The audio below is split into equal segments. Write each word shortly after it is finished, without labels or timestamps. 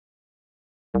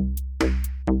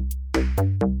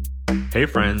Hey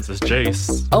friends, it's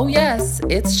Jace. Oh yes,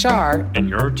 it's Char. And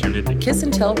you're tuned into Kiss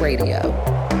and Tell Radio.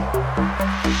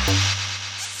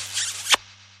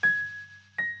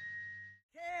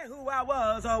 Yeah, who I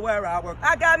was or where I work.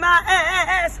 I got my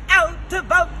ass out to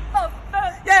vote.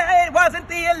 Yeah, it wasn't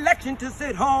the election to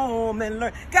sit home and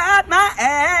learn. Got my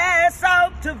ass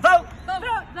out to vote.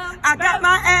 I got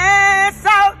my ass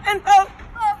out and vote.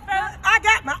 I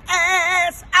got my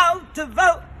ass out to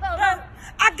vote.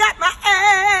 I got my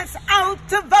ass out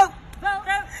to vote.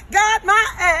 Got my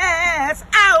ass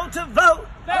out to vote.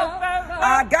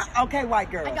 Okay,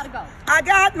 white girl. I gotta go. I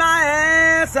got my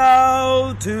ass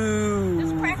out to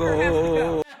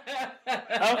vote.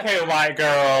 Okay, white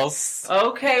girls.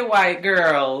 Okay, white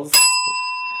girls.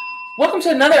 Welcome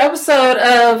to another episode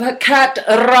of Cat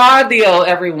Radio,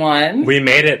 everyone. We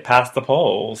made it past the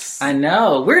polls. I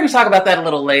know. We're going to talk about that a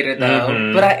little later,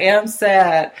 though. But I am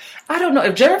sad. I don't know.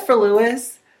 If Jennifer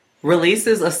Lewis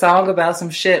releases a song about some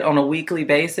shit on a weekly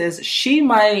basis, she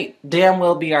might damn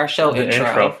well be our show The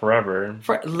intro forever.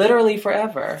 Literally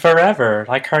forever. Forever,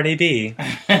 like Cardi B.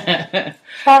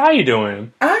 How you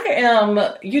doing? I am,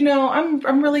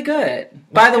 I'm really good.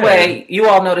 By the way, you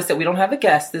all noticed that we don't have a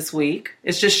guest this week.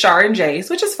 It's just Char and Jace,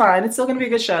 which is fine. It's still going to be a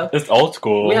good show. It's old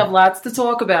school. We have lots to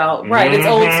talk about. Right, it's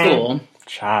old school.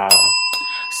 Child.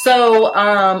 So,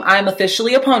 I'm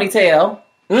officially a ponytail.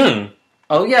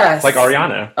 Oh, yes. Like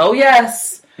Ariana. Oh,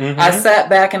 yes. I sat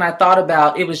back and I thought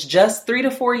about, it was just 3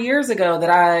 to 4 years ago that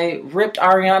I ripped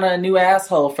Ariana a new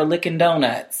asshole for licking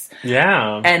donuts.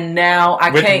 Yeah. And now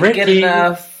I With can't Ricky. get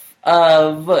enough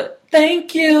of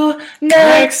thank you,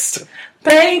 next.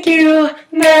 Thank you,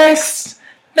 next.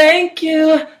 Thank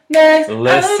you, next.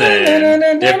 Listen,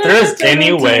 if there's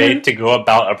any way to go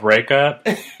about a breakup,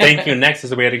 thank you next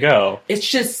is the way to go. It's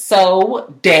just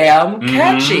so damn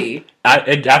catchy.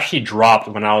 It actually dropped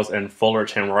when I was in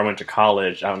Fullerton, where I went to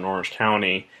college out in Orange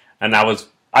County, and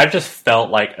I just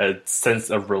felt like a sense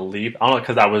of relief. I don't know,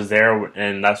 because I was there,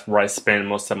 and that's where I spent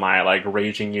most of my like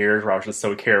raging years, where I was just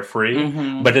so carefree.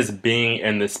 But just being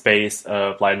in the space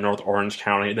of like North Orange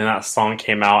County, then that song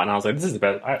came out, and I was like, "This is the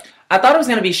best." I thought it was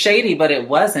going to be shady, but it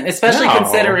wasn't. Especially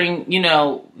considering, I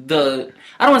don't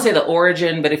want to say the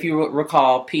origin, but if you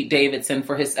recall, Pete Davidson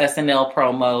for his SNL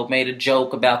promo made a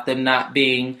joke about them not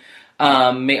being.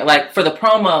 Like for the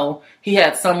promo, he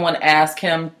had someone ask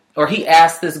him, or he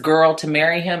asked this girl to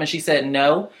marry him, and she said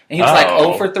no, and he was like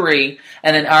 0 for 3.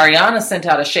 And then Ariana sent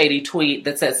out a shady tweet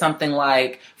that said something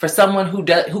like, "For someone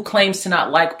who claims to not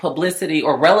like publicity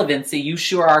or relevancy, you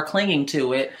sure are clinging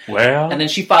to it." Well, and then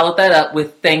she followed that up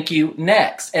with "Thank you,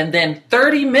 next." And then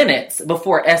 30 minutes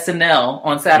before SNL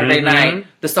on Saturday night,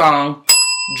 the song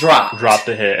dropped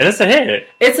a hit, and it's a hit.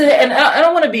 And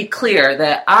I want to be clear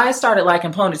that I started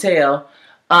liking Ponytail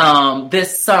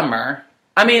this summer.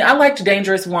 I mean, I liked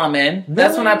Dangerous Woman.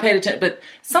 That's when I paid attention. But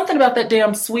something about that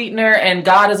damn Sweetener and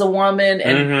God is a Woman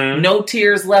and No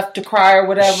Tears Left to Cry or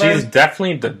whatever. She's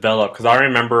definitely developed, because I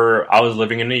remember I was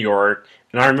living in New York,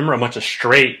 and I remember a bunch of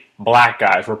straight black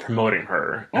guys were promoting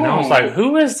her. And I was like,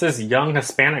 who is this young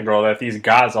Hispanic girl that these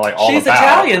guys are like all She's about?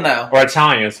 Italian, though. Or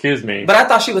Italian, excuse me. But I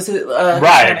thought she was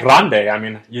right, Grande. I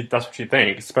mean, that's what you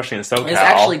think, especially in SoCal. It's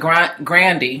actually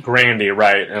Grandy. Grandy,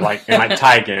 right. And like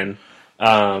Tigan.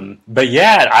 But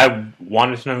yeah, I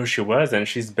wanted to know who she was, and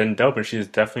she's been dope, and she's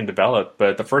definitely developed.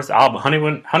 But the first album,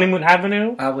 Honeymoon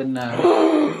Avenue? I would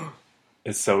know.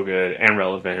 It's so good and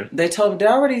relevant. They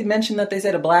already mentioned that they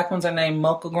said the black ones are named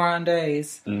Mocha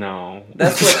Grandes. No.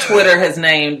 That's what Twitter has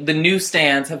named. The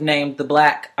newsstands have named the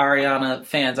black Ariana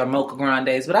fans are Mocha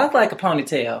Grandes. But I like a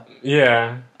ponytail.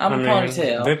 Yeah. I'm a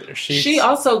ponytail. She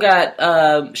also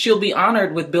got, she'll be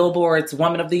honored with Billboard's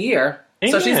Woman of the Year.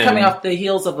 Amen. So she's coming off the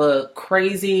heels of a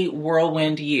crazy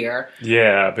whirlwind year.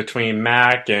 Yeah, between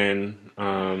Mac and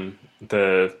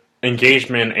the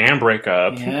engagement and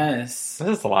breakup. Yes.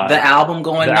 This is a lot. The album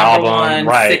going number one,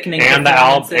 right. sickening and the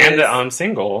album and the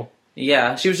single.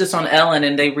 Yeah, she was just on Ellen,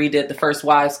 and they redid the First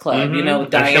Wives Club, with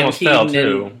Diane Keaton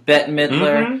and Bette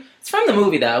Midler. It's from the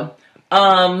movie, though.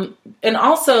 And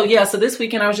also, so this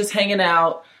weekend I was just hanging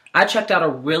out. I checked out a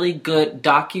really good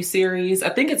docuseries. I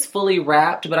think it's fully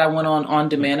wrapped, but I went on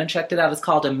demand and checked it out. It's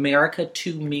called America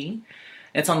to Me.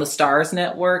 It's on the Stars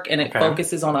Network, and it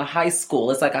focuses on a high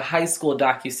school. It's like a high school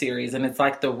docuseries, and it's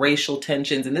like the racial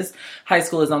tensions. And this high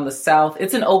school is on the south.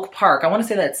 It's in Oak Park. I want to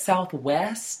say that's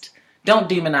southwest. Don't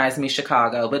demonize me,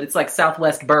 Chicago, but it's like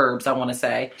southwest burbs, I want to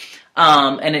say.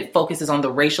 And it focuses on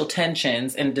the racial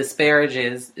tensions and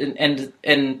disparages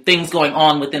and things going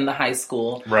on within the high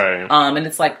school. Right. And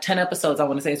it's like 10 episodes, I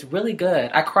want to say. It's really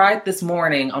good. I cried this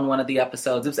morning on one of the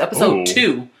episodes. It was episode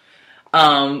 2.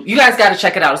 You guys got to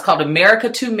check it out. It's called America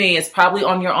to Me. It's probably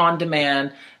on your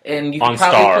on-demand. And you can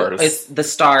probably it's the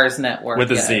Stars Network.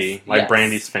 With a Z, like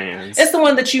Brandy's fans. It's the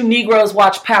one that you Negroes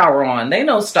watch Power on. They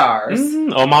know Stars.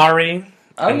 Omari.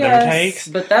 Oh, yes.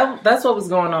 But that's what was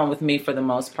going on with me for the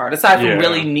most part. Aside from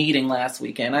really needing last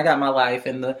weekend. I got my life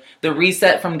and the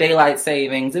reset from daylight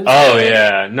savings. It was good.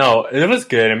 Yeah. No, it was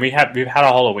good. And we've had a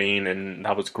Halloween, and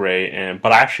that was great.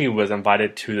 But I actually was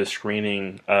invited to the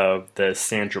screening of the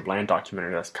Sandra Bland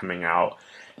documentary that's coming out.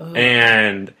 Ugh.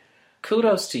 And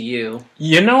kudos to you.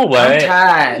 You know what? I'm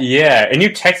tired. Yeah, and you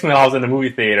texted me while I was in the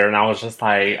movie theater, and I was just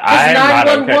like, I'm not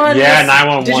okay. Yeah,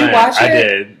 911. Did you watch it? I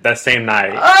did that same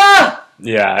night. Ah!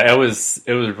 Yeah, it was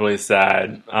really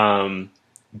sad.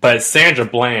 But Sandra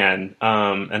Bland,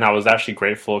 and I was actually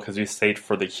grateful because we stayed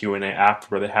for the Q&A after,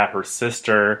 where they had her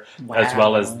sister, as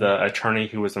well as the attorney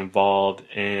who was involved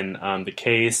in the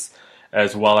case,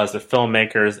 as well as the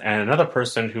filmmakers, and another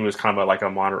person who was kind of like a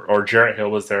moderator, or Jarrett Hill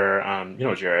was there. You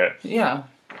know Jarrett? Yeah,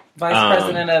 Vice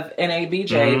President of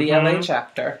NABJ, the LA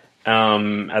chapter.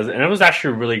 And it was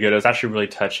actually really good. It was actually really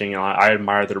touching. I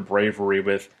admire their bravery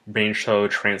with being so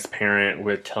transparent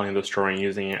with telling the story and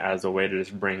using it as a way to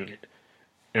just bring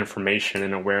information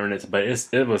and awareness. But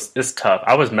it's tough.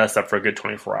 I was messed up for a good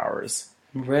 24 hours.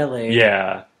 Really?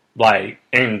 Yeah.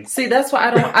 See, that's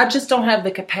why I just don't have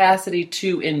the capacity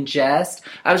to ingest.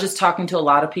 I was just talking to a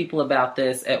lot of people about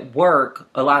this at work,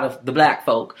 a lot of the black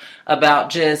folk, about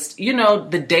just,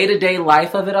 the day-to-day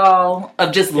life of it all,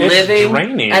 of just living.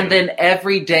 Draining. And then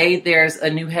every day there's a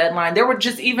new headline. There were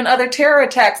just even other terror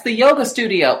attacks, the yoga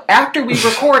studio, after we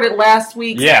recorded last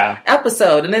week's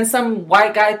episode. And then some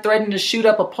white guy threatened to shoot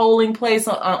up a polling place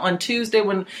on Tuesday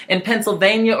in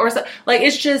Pennsylvania or something. Like,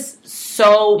 it's just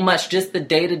so much, just the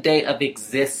day-to-day of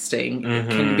existing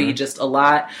can be just a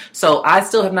lot. So I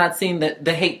still have not seen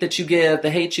the hate you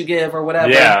give, or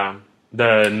whatever. Yeah,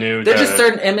 there's just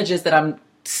certain images that I'm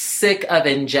sick of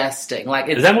ingesting. Like,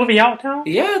 is that movie out now?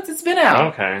 Yeah, it's been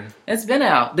out. Okay, it's been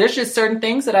out. There's just certain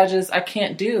things that I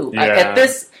can't do. Yeah. At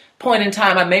this point in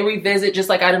time, I may revisit, just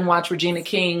like I didn't watch Regina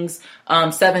King's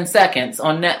 7 Seconds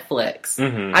on Netflix.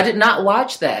 I did not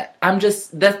watch that.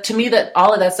 To me, that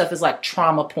all of that stuff is like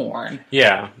trauma porn.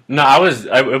 Yeah. No,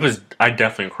 I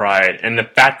definitely cried. And the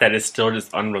fact that it's still just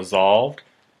unresolved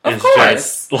is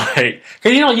just like,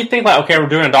 because you think like, okay, we're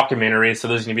doing a documentary, so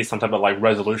there's going to be some type of like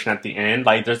resolution at the end.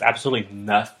 Like, there's absolutely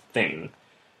nothing.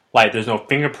 Like, there's no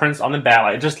fingerprints on the bat.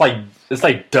 Like, just like, it's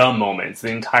like dumb moments. The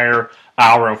entire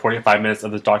hour and 45 minutes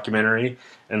of this documentary.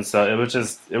 And so it was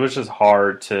just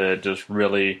hard to just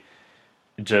really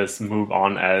just move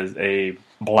on as a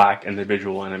black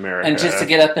individual in America. And just to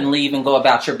get up and leave and go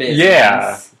about your business.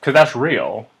 Yeah, because that's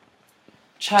real.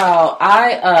 Child,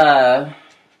 I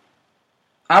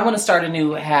want to start a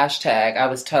new hashtag I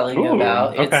was telling you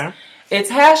about. It's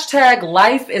hashtag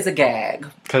Life is a Gag.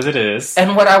 Because it is.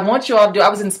 And what I want you all to do, I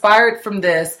was inspired from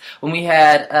this when we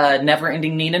had Never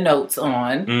Ending Nina Notes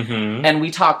on. And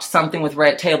we talked something with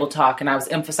Red Table Talk, and I was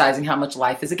emphasizing how much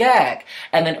life is a gag.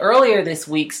 And then earlier this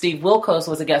week, Steve Wilkos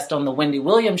was a guest on the Wendy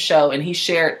Williams show, and he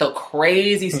shared the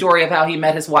crazy story of how he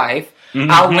met his wife.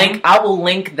 I will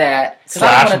link that.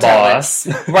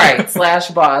 /boss. Right,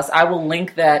 /boss. I will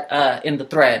link that in the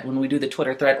thread when we do the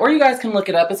Twitter thread. Or you guys can look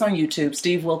it up. It's on YouTube,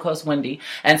 Steve Wilkos Wendy.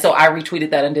 And so I retweeted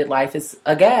that and did Life is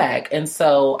a Gag. And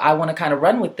so I want to kind of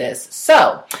run with this.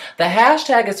 So the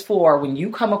hashtag is for when you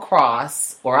come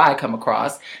across, or I come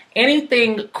across,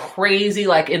 anything crazy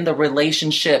like in the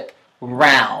relationship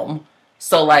realm.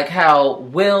 So, like how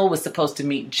Will was supposed to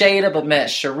meet Jada, but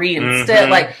met Cherie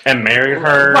instead. And married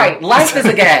her. Right. Life is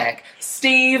a gag.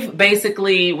 Steve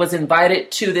basically was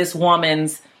invited to this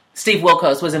woman's, Steve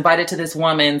Wilkos was invited to this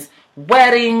woman's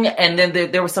wedding, and then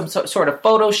there was some sort of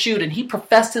photo shoot, and he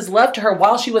professed his love to her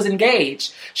while she was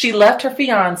engaged. She left her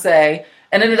fiancé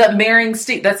and ended up marrying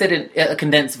Steve. That's it in a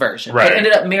condensed version. Right. But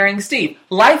ended up marrying Steve.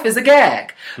 Life is a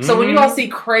gag. So when you all see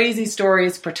crazy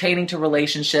stories pertaining to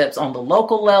relationships on the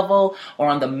local level or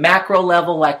on the macro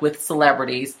level, like with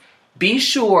celebrities, be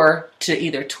sure to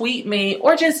either tweet me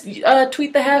or just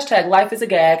tweet the hashtag Life is a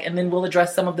Gag, and then we'll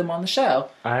address some of them on the show.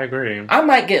 I agree. I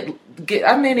might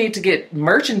I may need to get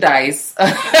merchandise.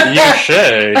 You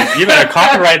should. You better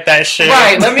copyright that shit.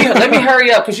 Right. Let me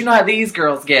hurry up, because you know how these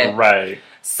girls get. Right.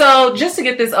 So just to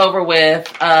get this over with,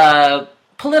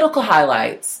 political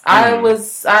highlights. I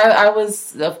was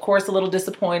of course a little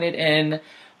disappointed in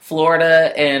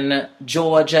Florida and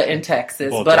Georgia and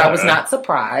Texas, but I was not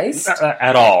surprised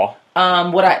at all.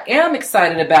 What I am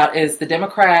excited about is the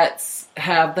Democrats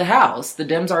have the House. The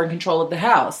Dems are in control of the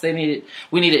House. We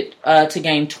needed to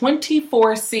gain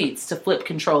 24 seats to flip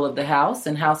control of the House,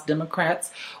 and House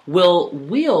Democrats will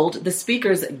wield the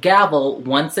Speaker's gavel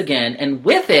once again, and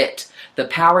with it, the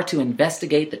power to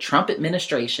investigate the Trump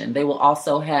administration. They will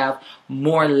also have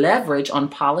more leverage on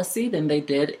policy than they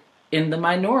did in the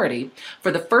minority.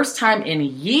 For the first time in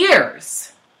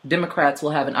years, Democrats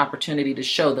will have an opportunity to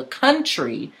show the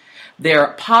country their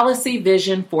policy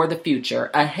vision for the future.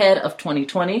 Ahead of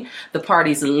 2020, the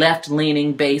party's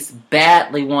left-leaning base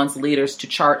badly wants leaders to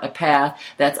chart a path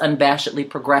that's unabashedly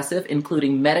progressive,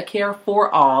 including Medicare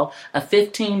for all, a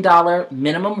 $15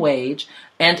 minimum wage,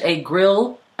 and a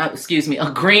green... A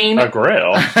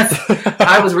grill?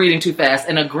 I was reading too fast.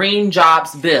 And a green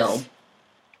jobs bill.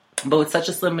 But with such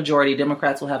a slim majority,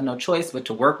 Democrats will have no choice but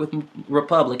to work with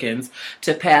Republicans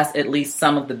to pass at least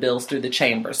some of the bills through the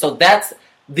chamber. So that's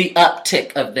the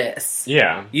uptick of this.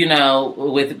 Yeah. You know,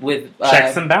 with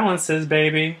checks and balances,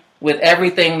 baby. With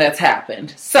everything that's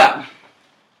happened. So,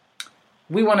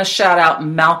 we want to shout out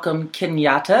Malcolm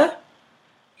Kenyatta.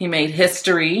 He made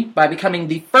history by becoming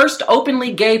the first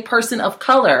openly gay person of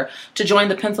color to join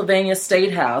the Pennsylvania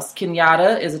State House.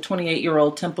 Kenyatta is a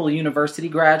 28-year-old Temple University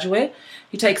graduate.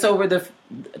 He takes over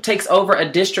a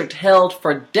district held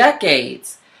for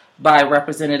decades by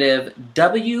Representative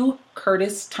W.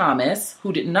 Curtis Thomas,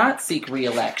 who did not seek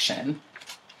re-election.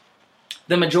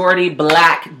 The majority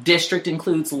black district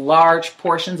includes large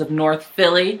portions of North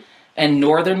Philly and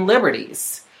Northern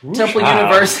Liberties. Temple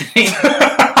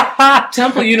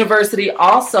University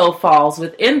also falls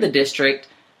within the district,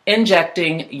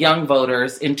 injecting young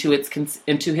voters into his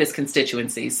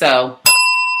constituency. So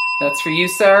that's for you,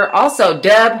 sir. Also,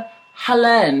 Deb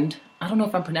Haaland, I don't know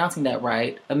if I'm pronouncing that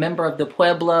right, a member of the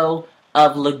Pueblo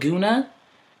of Laguna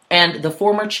and the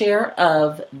former chair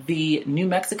of the New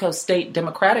Mexico State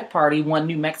Democratic Party, won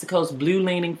New Mexico's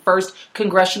blue-leaning 1st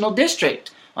Congressional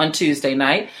District on Tuesday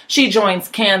night. She joins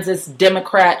Kansas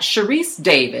Democrat Sharice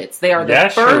Davids. They are the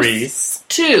first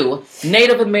two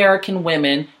Native American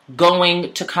women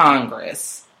going to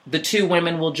Congress. The two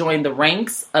women will join the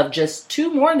ranks of just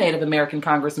two more Native American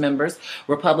Congress members,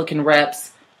 Republican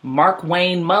reps Mark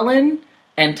Wayne Mullen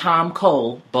and Tom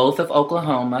Cole, both of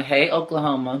Oklahoma. Hey,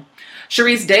 Oklahoma.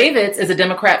 Sharice Davids is a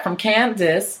Democrat from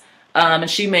Kansas, and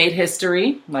she made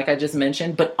history, like I just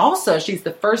mentioned, but also she's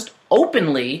the first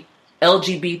openly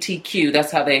LGBTQ,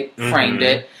 that's how they framed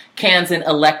it, Kansan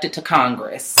elected to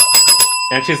Congress.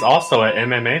 And she's also an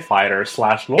MMA fighter /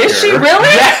 lawyer. Is she really?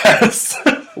 Yes!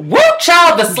 Woo,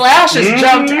 child, the slashes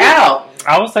jumped out.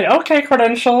 I was like, okay,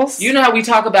 credentials. You know how we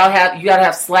talk about you gotta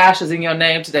have slashes in your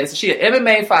name today. So she an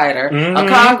MMA fighter, a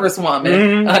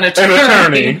congresswoman, an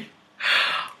attorney.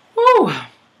 Woo.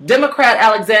 Democrat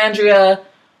Alexandria,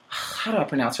 how do I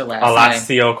pronounce her last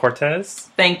name? Ocasio-Cortez.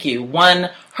 Thank you. Won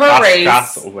her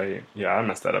race. Wait, yeah, I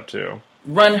messed that up too.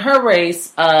 Run her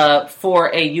race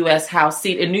for a U.S. House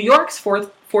seat in New York's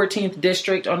 14th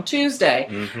District on Tuesday,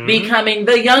 becoming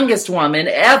the youngest woman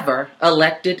ever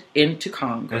elected into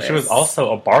Congress. And she was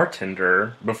also a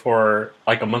bartender before,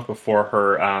 like a month before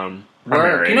her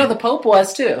primary. You know, the Pope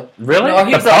was too. Really? No,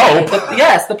 he the was Pope?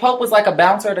 Yes, the Pope was like a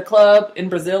bouncer at a club in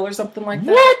Brazil or something like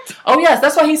that. What? Oh, yes.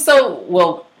 That's why he's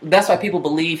that's why people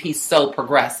believe he's so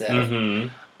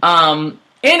progressive.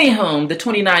 Anywho, the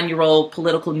 29-year-old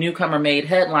political newcomer made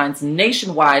headlines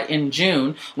nationwide in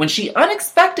June when she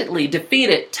unexpectedly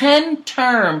defeated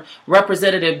 10-term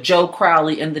Representative Joe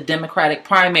Crowley in the Democratic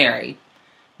primary.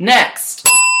 Next.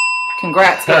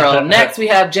 Congrats, girl. Next, we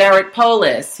have Jared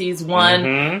Polis. He's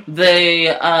won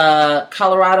the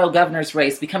Colorado governor's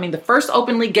race, becoming the first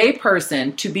openly gay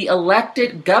person to be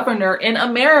elected governor in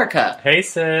America. Hey,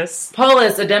 sis.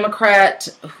 Polis, a Democrat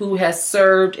who has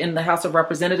served in the House of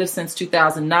Representatives since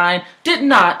 2009, did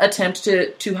not attempt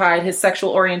to hide his sexual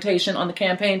orientation on the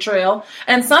campaign trail,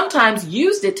 and sometimes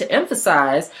used it to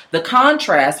emphasize the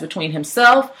contrast between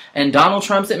himself and Donald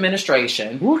Trump's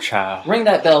administration. Woo, child. Ring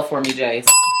that bell for me, Jace.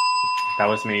 That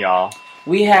was me, y'all.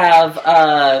 We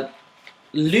have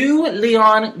Lou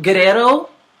Leon Guerrero.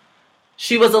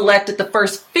 She was elected the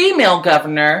first female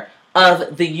governor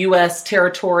of the U.S.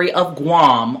 territory of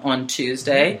Guam on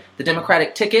Tuesday. The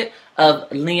Democratic ticket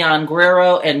of Leon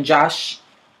Guerrero and Josh,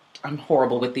 I'm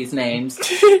horrible with these names,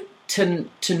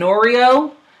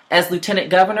 Tenorio, as lieutenant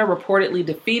governor, reportedly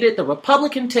defeated the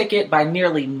Republican ticket by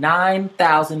nearly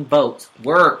 9,000 votes.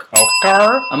 Work.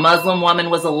 Okay. A Muslim woman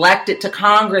was elected to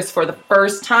Congress for the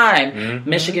first time.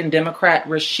 Michigan Democrat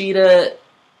Rashida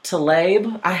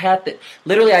Tlaib. I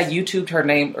YouTubed her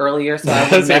name earlier, so I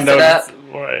wouldn't mess it up.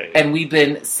 Right. And we've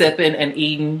been sipping and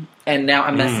eating, and now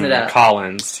I'm messing it up.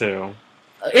 Collins, too.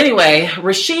 Anyway,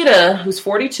 Rashida, who's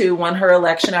 42, won her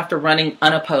election after running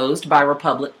unopposed by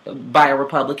a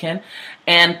Republican.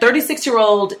 And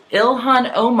 36-year-old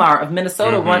Ilhan Omar of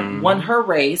Minnesota won her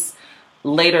race.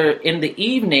 Later in the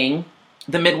evening,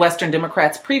 the Midwestern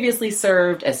Democrats previously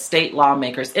served as state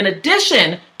lawmakers. In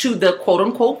addition to the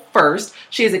quote-unquote first,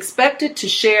 she is expected to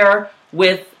share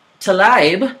with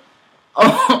Tlaib.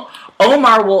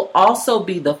 Omar will also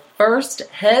be the first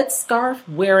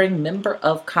headscarf-wearing member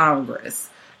of Congress,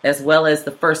 as well as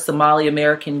the first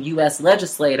Somali-American U.S.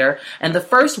 legislator and the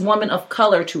first woman of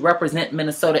color to represent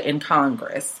Minnesota in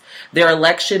Congress. Their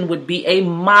election would be a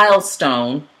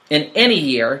milestone in any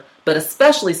year, but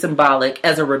especially symbolic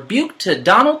as a rebuke to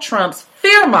Donald Trump's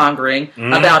fear-mongering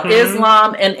about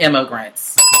Islam and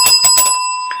immigrants.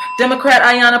 Democrat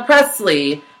Ayanna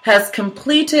Pressley has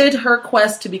completed her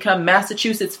quest to become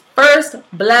Massachusetts' first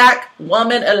black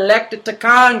woman elected to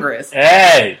Congress.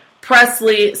 Hey!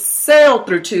 Pressley sailed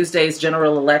through Tuesday's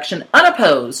general election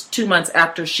unopposed 2 months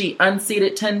after she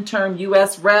unseated 10-term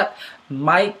U.S. Rep.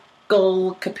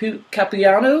 Michael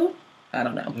Capuano? I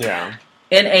don't know. Yeah.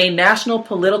 In a national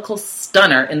political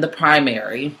stunner in the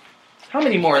primary. How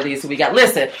many more of these have we got?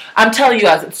 Listen, I'm telling you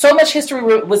guys, so much history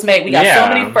was made. We got so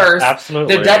many firsts.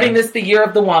 Absolutely. They're dubbing this the year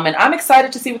of the woman. I'm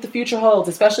excited to see what the future holds,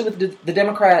 especially with the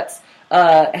Democrats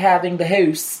having the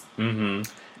House. Mm-hmm.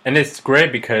 And it's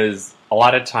great because a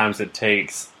lot of times it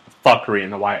takes fuckery in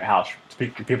the White House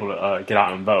for people to get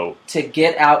out and vote. To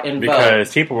get out and vote.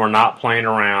 Because people were not playing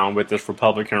around with this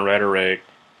Republican rhetoric.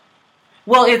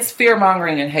 Well, it's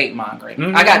fear-mongering and hate-mongering.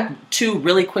 Mm-hmm. I got two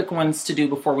really quick ones to do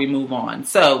before we move on.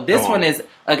 So this one is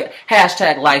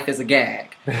hashtag life is a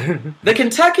gag. The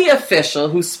Kentucky official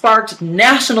who sparked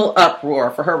national uproar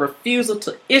for her refusal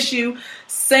to issue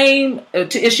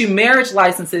marriage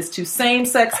licenses to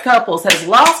same-sex couples has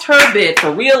lost her bid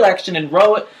for re-election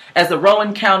as the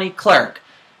Rowan County clerk.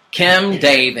 Kim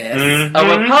Davis,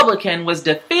 a Republican, was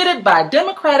defeated by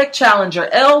Democratic challenger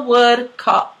Elwood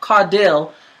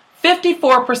Caudill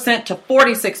 54% to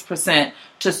 46%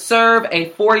 to serve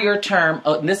a 4-year term.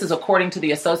 And this is according to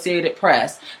the Associated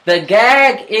Press. The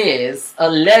gag is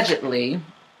allegedly,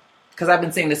 because I've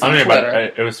been seeing this on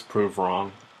Twitter. It was proved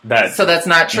wrong. So that's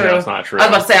not true? No, it's not true. I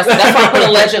was about to say, that's why I put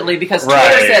allegedly, because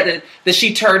Twitter said that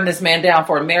she turned this man down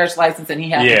for a marriage license and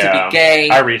he happened to be gay.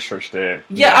 I researched it.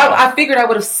 Yeah, I figured I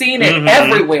would have seen it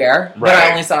everywhere, but I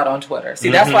only saw it on Twitter.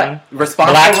 See, that's why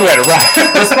responsible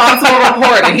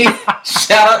reporting.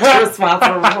 Shout out to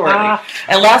responsible reporting.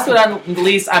 And last but not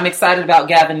least, I'm excited about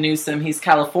Gavin Newsom. He's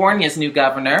California's new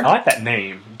governor. I like that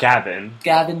name, Gavin.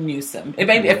 Gavin Newsom. It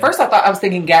made me, at first I was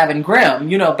thinking Gavin Grimm,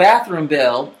 bathroom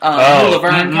bill, who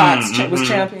Laverne Cox was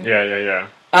champion. Yeah.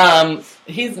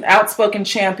 He's an outspoken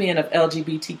champion of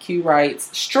LGBTQ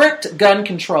rights, strict gun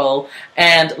control,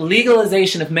 and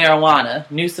legalization of marijuana.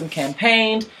 Newsom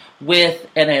campaigned with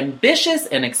an ambitious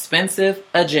and expensive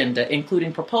agenda,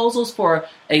 including proposals for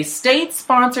a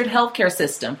state-sponsored healthcare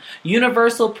system,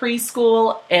 universal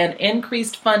preschool, and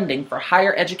increased funding for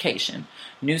higher education.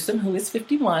 Newsom, who is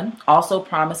 51, also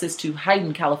promises to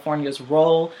heighten California's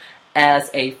role as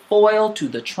a foil to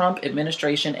the Trump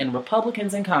administration and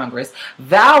Republicans in Congress,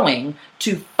 vowing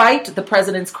to fight the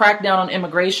president's crackdown on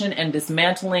immigration and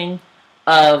dismantling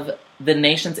of the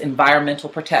nation's environmental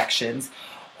protections.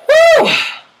 Whew!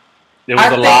 It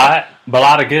was a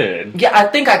lot of good. Yeah, I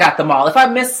think I got them all. If I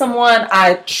missed someone,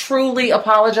 I truly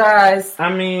apologize.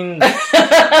 I mean,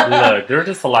 look, there are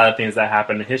just a lot of things that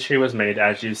happened. History was made,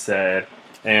 as you said.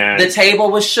 And the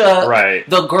table was shook. Right.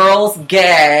 The girls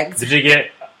gagged. Did you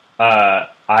get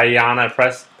Ayanna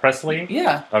Pressley?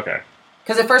 Yeah. Okay.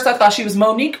 Because at first I thought she was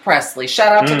Monique Presley.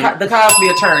 Shout out to the Cosby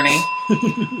attorney.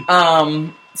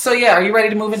 So yeah, are you ready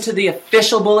to move into the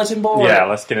official bulletin board? Yeah,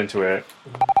 let's get into it.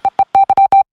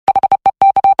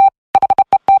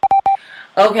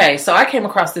 Okay, so I came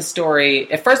across this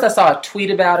story. At first I saw a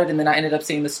tweet about it, and then I ended up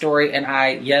seeing the story, and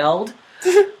I yelled.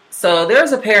 So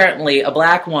there's apparently a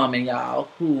black woman, y'all,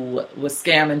 who was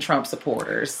scamming Trump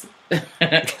supporters.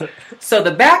 So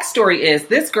the backstory is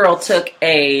this girl took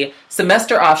a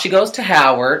semester off. She goes to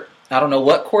Howard. I don't know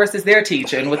what courses they're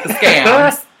teaching with the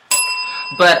scams.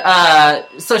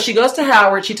 But so she goes to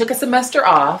Howard. She took a semester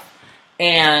off.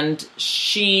 And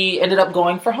she ended up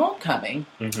going for homecoming.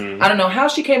 I don't know how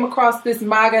she came across this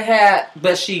MAGA hat,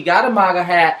 but she got a MAGA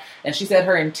hat, and she said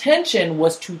her intention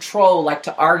was to troll, like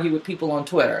to argue with people on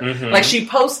Twitter. Like she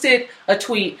posted a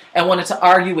tweet and wanted to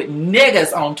argue with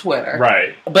niggas on Twitter.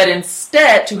 Right. But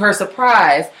instead, to her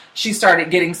surprise, she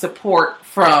started getting support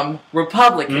from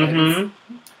Republicans.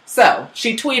 So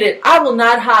she tweeted, "I will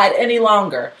not hide any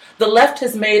longer. The left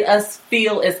has made us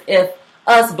feel as if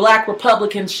us black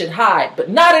Republicans should hide, but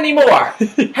not anymore.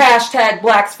 Hashtag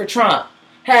blacks for Trump.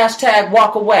 Hashtag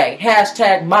walk away.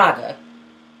 Hashtag MAGA.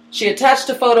 She attached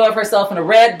a photo of herself in a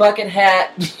red bucket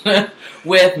hat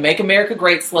with Make America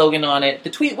Great slogan on it. The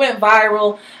tweet went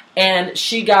viral, and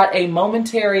she got a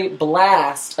momentary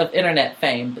blast of internet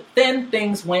fame. But then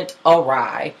things went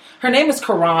awry. Her name is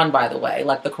Karan, by the way,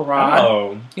 like the Quran.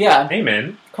 Oh. Yeah.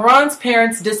 Amen. Karan's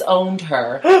parents disowned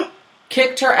her,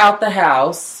 kicked her out the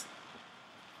house.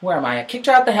 Where am I? Kicked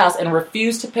her out the house and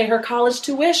refused to pay her college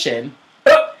tuition.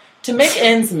 To make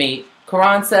ends meet,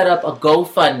 Karan set up a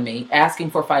GoFundMe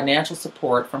asking for financial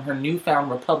support from her newfound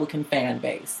Republican fan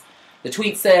base. The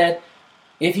tweet said,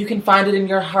 "If you can find it in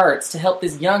your hearts to help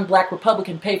this young black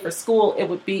Republican pay for school, it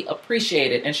would be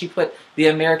appreciated." And she put the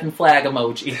American flag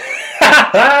emoji.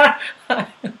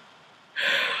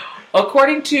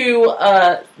 According to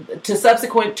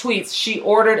subsequent tweets, she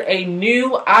ordered a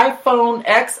new iPhone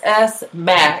XS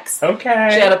Max. Okay.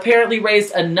 She had apparently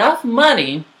raised enough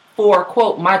money for,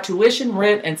 quote, my tuition,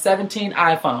 rent, and 17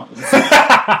 iPhones.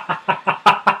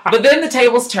 But then the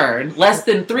tables turned. Less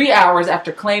than 3 hours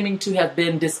after claiming to have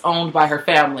been disowned by her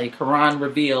family, Karan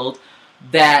revealed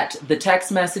that the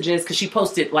text messages, because she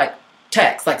posted, like,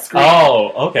 text, like, screen.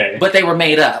 Oh, okay. But they were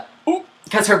made up.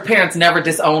 Because her parents never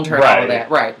disowned her and all of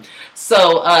that. Right.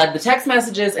 So the text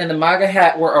messages and the MAGA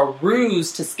hat were a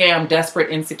ruse to scam desperate,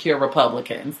 insecure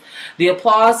Republicans. The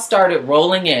applause started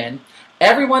rolling in.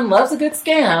 Everyone loves a good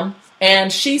scam,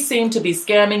 and she seemed to be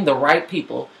scamming the right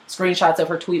people. Screenshots of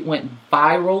her tweet went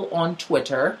viral on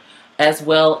Twitter, as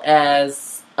well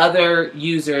as other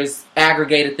users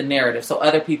aggregated the narrative. So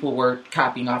other people were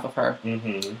copying off of her.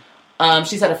 Mm-hmm.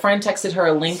 She said a friend texted her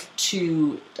a link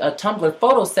to a Tumblr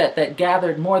photo set that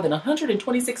gathered more than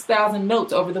 126,000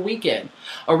 notes over the weekend.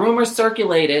 A rumor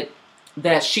circulated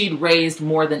that she'd raised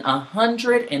more than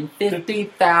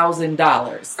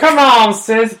 $150,000. Come on,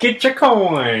 sis, get your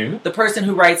coin. The person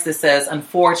who writes this says,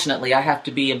 "Unfortunately, I have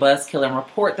to be a buzzkill and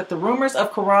report that the rumors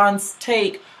of Karan's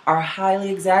take are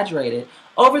highly exaggerated."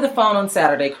 Over the phone on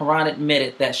Saturday, Karan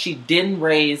admitted that she didn't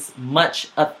raise much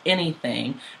of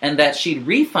anything and that she'd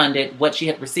refunded what she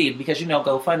had received because, you know,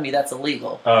 GoFundMe, that's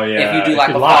illegal. Oh, yeah. If you do like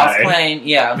a false claim,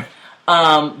 yeah.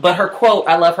 But her quote,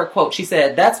 I love her quote. She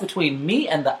said, "That's between me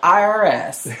and the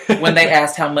IRS," when they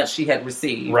asked how much she had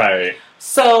received. Right.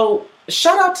 So,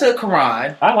 shout out to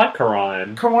Karan. I like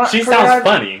Karan. She Karan, sounds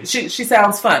funny. She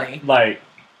sounds funny. Like,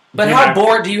 but how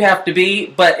bored do you have to be?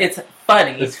 But it's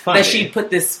funny that she put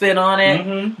this spin on it.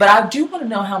 Mm-hmm. But I do want to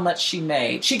know how much she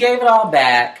made. She gave it all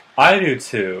back. I do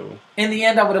too. In the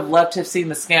end, I would have loved to have seen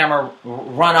the scammer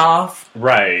run off.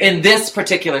 Right. In this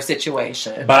particular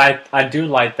situation. But I do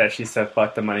like that she said,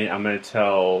 "Fuck the money, I'm going to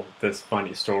tell this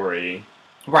funny story."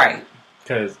 Right.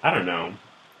 Because, I don't know.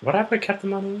 Would I have kept the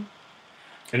money?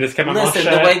 And just kept my mouth shut?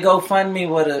 Listen, the way GoFundMe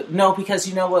would have... No, because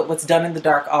you know what? What's done in the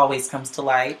dark always comes to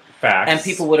light. Facts. And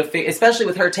people would have figured... Especially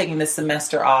with her taking this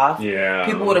semester off. Yeah.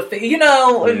 People would have figured... You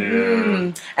know...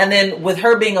 Yeah. And then with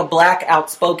her being a black,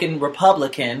 outspoken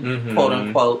Republican, quote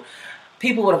unquote...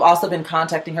 People would have also been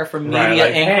contacting her for media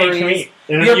inquiries. Hey,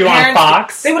 can we interview on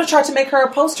Fox? They would have tried to make her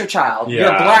a poster child. Yeah.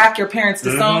 You're black, your parents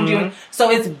disowned you. So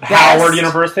it's best... Howard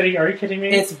University? Are you kidding me?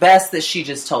 It's best that she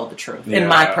just told the truth, in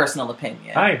my personal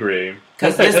opinion. I agree.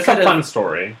 Because it's a fun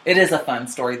story. It is a fun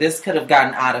story. This could have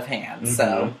gotten out of hand,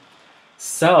 So,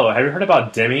 have you heard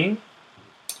about Demi?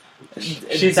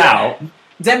 She's out.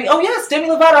 Demi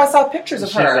Lovato. I saw pictures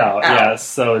of her. She's out. Yeah.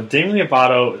 So Demi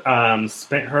Lovato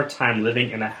spent her time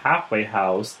living in a halfway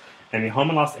house and a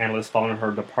home in Los Angeles following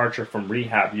her departure from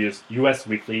rehab. U.S.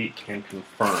 Weekly can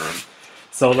confirm.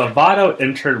 So Lovato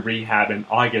entered rehab in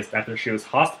August after she was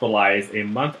hospitalized a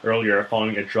month earlier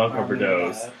following a drug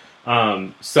overdose.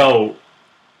 So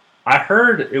I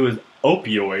heard it was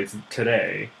opioids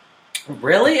today.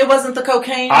 Really? It wasn't the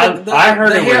cocaine? I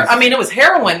heard it was... I mean, it was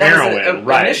heroin. That was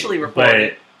right. Initially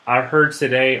reported. But I heard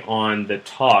today on the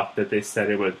talk that they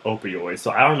said it was opioids. So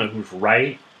I don't know who's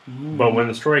right, but when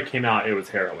the story came out, it was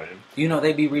heroin. You know,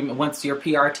 they'd be... once your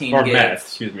PR team Or meth,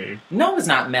 excuse me. No, it was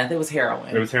not meth. It was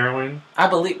heroin. It was heroin? I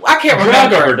believe... I can't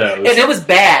remember. Drug overdose. And it was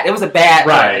bad. It was a bad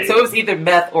right. drug. So it was either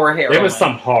meth or heroin. It was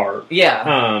some hard.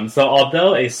 Yeah. So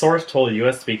although a source told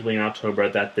U.S. Weekly in October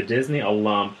that the Disney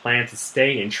alum planned to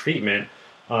stay in treatment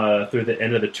through the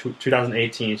end of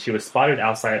 2018, she was spotted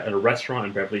outside at a restaurant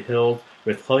in Beverly Hills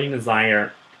with clothing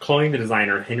designer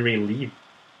Henry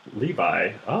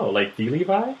Levi. Oh, like the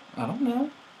Levi? I don't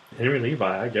know. Henry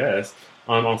Levi, I guess.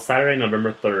 On Saturday,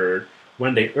 November 3rd.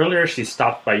 One day earlier, she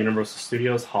stopped by Universal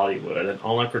Studios Hollywood. An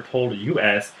onlooker told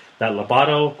U.S. that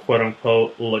Lovato,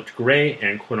 quote-unquote, looked great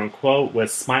and, quote-unquote,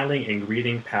 was smiling and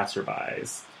greeting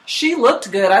passerbys. She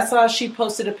looked good. I saw she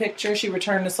posted a picture. She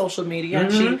returned to social media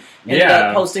and she ended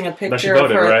up posting a picture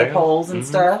of her at the polls and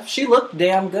stuff. She looked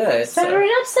damn good. Sorry,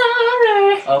 I'm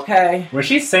sorry. Okay. Was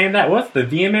she saying that with the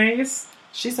VMAs?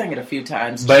 She sang it a few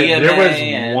times. But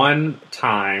there was one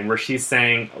time where she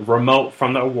sang remote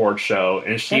from the award show,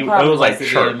 and it was like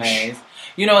church. VMAs.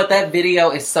 You know what? That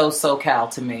video is so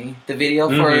SoCal to me. The video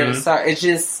for it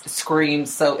just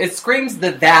screams it screams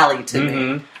the Valley to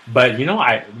me. But you know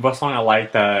what song I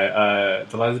like, the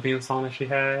lesbian song that she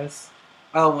has?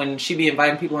 Oh, when she be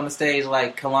inviting people on the stage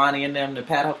like Kalani and them to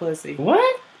pat her pussy.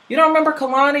 What? You don't remember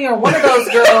Kalani or one of those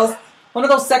girls? One of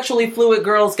those sexually fluid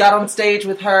girls got on stage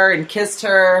with her and kissed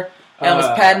her and was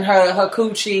patting her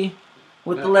coochie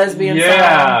with the lesbian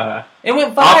song. It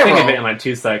went viral. I'll think of it in like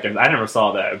 2 seconds. I never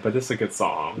saw that, but this is a good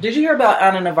song. Did you hear about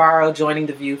Ana Navarro joining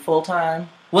The View full time?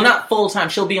 Well, not full time.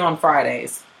 She'll be on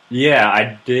Fridays. Yeah,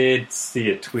 I did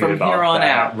see a tweet about that. From here on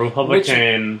out.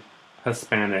 Republican,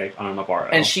 Hispanic, Ana Navarro.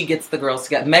 And she gets the girls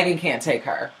together. Megan can't take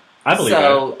her. I believe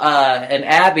that. And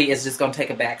Abby is just going to take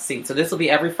a back seat. So this will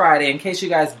be every Friday. In case you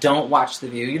guys don't watch The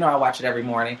View, you know I watch it every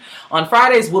morning. On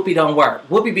Fridays, Whoopi don't work.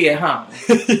 Whoopi be at home.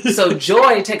 So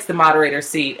Joy takes the moderator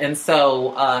seat, and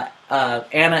so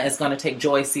Anna is going to take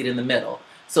Joy's seat in the middle.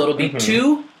 So it'll be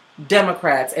 2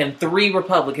 Democrats and 3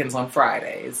 Republicans on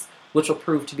Fridays, which will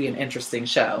prove to be an interesting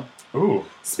show. Ooh.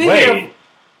 Speaking of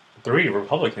 3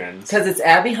 Republicans. Because it's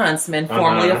Abby Huntsman,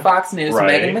 formerly of Fox News,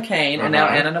 Meghan McCain, and now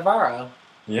Ana Navarro.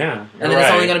 Yeah. And then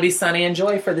it's only going to be Sunny and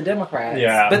Joy for the Democrats.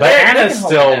 Yeah, but Anna's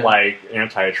still like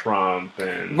anti-Trump.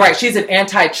 Right, she's an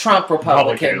anti-Trump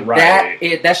Republican.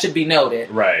 Right. That should be noted.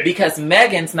 Right. Because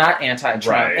Meghan's not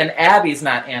anti-Trump and Abby's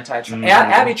not anti-Trump.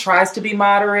 Abby tries to be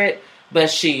moderate, but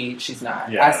she's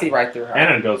not. Yeah. I see right through her.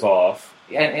 Anna goes off.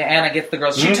 And Anna gets the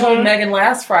girls. She told Meghan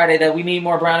last Friday that we need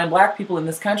more brown and black people in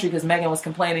this country because Meghan was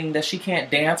complaining that she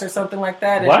can't dance or something like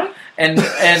that. What? And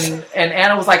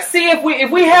Anna was like, "See, if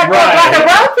we had more black and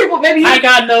brown people, maybe I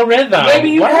got no rhythm.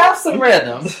 Maybe you have some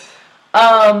rhythm."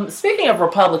 Speaking of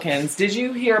Republicans, did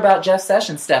you hear about Jeff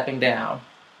Sessions stepping down?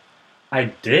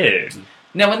 I did.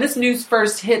 Now, when this news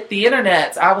first hit the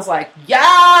internet, I was like,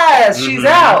 "Yes, she's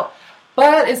out."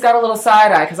 But it's got a little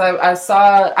side-eye, because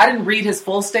I didn't read his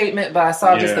full statement, but I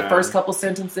saw just the first couple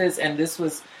sentences, and it's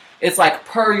like,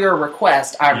 per your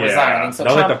request, I'm resigning. So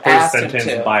Trump like the first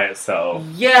sentence by itself.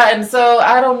 Yeah, and so,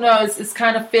 I don't know, it's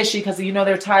kind of fishy, because,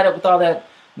 they're tied up with all that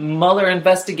Mueller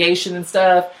investigation and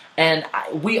stuff, and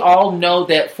we all know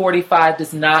that 45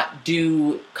 does not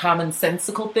do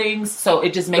commonsensical things, so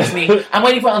it just makes me, I'm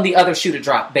waiting for the other shoe to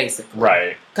drop, basically.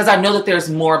 Right. Because I know that there's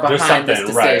more behind this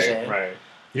decision. Right.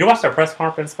 You watched our press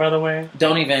conference, by the way?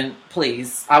 Don't even,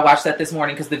 please. I watched that this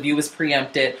morning because The View was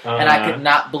preempted, and I could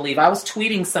not believe. I was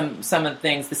tweeting some of the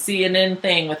things. The CNN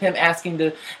thing with him asking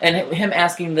the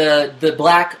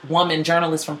black woman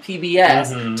journalist from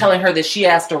PBS, telling her that she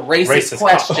asked a racist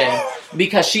question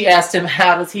because she asked him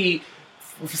how does he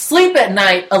sleep at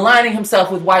night, aligning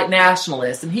himself with white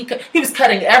nationalists, and he was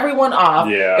cutting everyone off.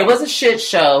 Yeah. It was a shit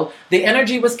show. The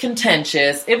energy was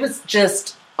contentious. It was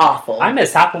just awful. I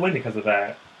missed half a win because of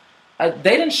that.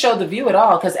 They didn't show The View at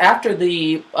all, because after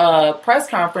the press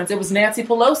conference, it was Nancy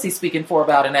Pelosi speaking for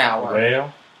about an hour.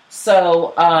 Well.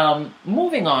 So,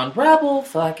 moving on. Rebel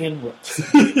fucking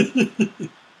Wilson.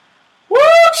 Woo,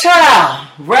 child!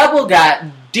 Rebel got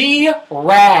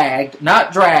de-ragged,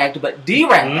 not dragged, but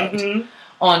de-ragged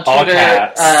on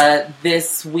Twitter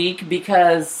this week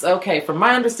because, from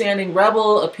my understanding,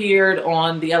 Rebel appeared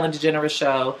on the Ellen DeGeneres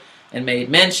show and made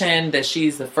mention that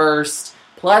she's the first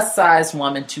plus-size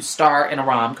woman to star in a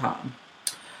rom-com.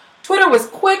 Twitter was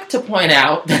quick to point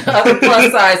out that other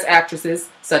plus-size actresses,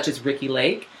 such as Ricki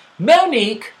Lake,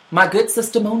 Monique, my good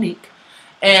sister Monique,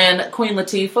 and Queen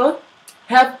Latifah,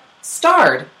 have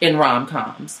starred in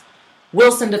rom-coms.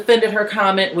 Wilson defended her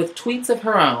comment with tweets of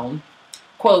her own.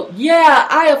 Quote, "Yeah,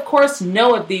 I of course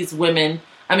know of these movies,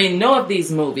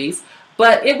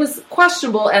 but it was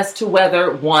questionable as to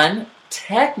whether, one,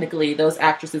 technically those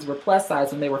actresses were plus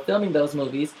size when they were filming those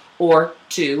movies, or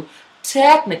 2,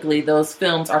 technically those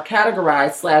films are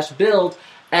categorized / billed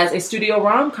as a studio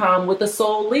rom-com with a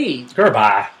sole lead."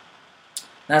 Goodbye.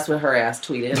 That's what her ass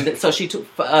tweeted. And so she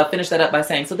finished that up by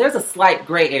saying, so there's a slight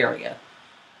gray area.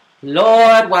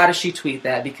 Lord, why did she tweet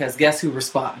that? Because guess who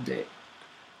responded?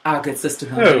 Our good sister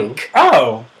Monique. Who?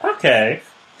 Oh, okay.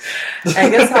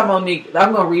 And guess how Monique,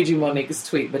 I'm going to read you Monique's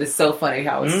tweet, but it's so funny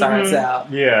how it starts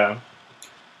out. Yeah.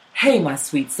 "Hey, my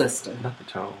sweet sister. Not the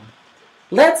tone.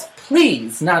 Let's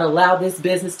please not allow this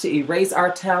business to erase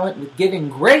our talent with giving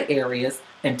gray areas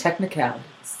and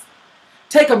technicalities.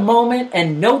 Take a moment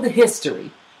and know the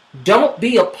history. Don't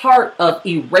be a part of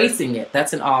erasing it.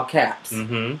 That's in all caps.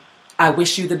 Mm-hmm. I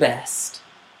wish you the best.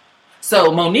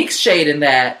 So Monique's shade in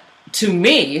that, to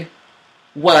me,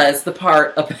 was the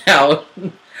part about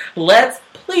let's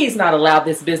please not allow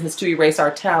this business to erase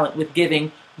our talent with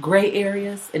giving gray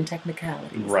areas and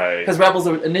technicalities. Right. Because Rebel's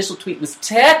initial tweet was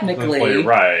technically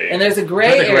right. And there's a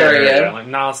gray area. Like,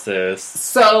 nah, sis.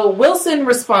 So Wilson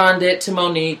responded to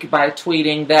Monique by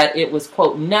tweeting that it was,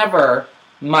 quote, never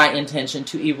my intention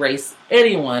to erase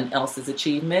anyone else's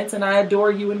achievements, and I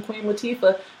adore you and Queen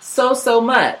Latifah so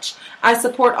much. I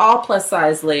support all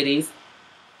plus-size ladies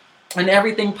and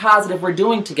everything positive we're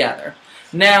doing together.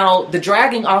 Now, the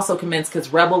dragging also commenced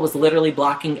because Rebel was literally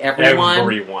blocking everyone.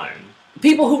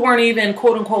 People who weren't even,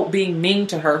 quote-unquote, being mean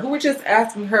to her, who were just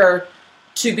asking her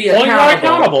to be accountable. Well, you're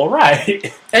accountable,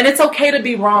 right. And it's okay to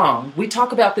be wrong. We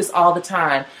talk about this all the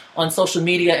time on social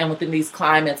media and within these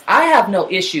climates. I have no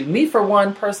issue. Me, for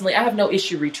one, personally, I have no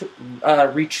issue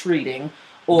retreating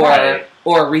or receding.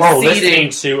 Or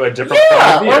listening to a different point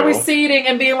of view. Or receding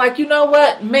and being like, you know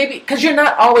what, maybe, because you're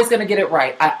not always going to get it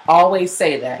right. I always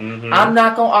say that. Mm-hmm. I'm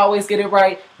not going to always get it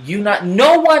right.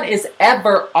 No one is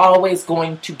ever always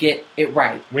going to get it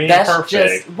right. We ain't That's perfect.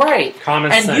 Just right.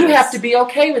 Common sense. And you have to be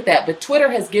okay with that. But Twitter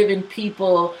has given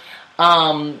people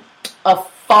a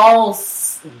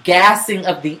false gassing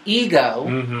of the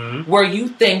ego, where you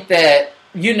think that,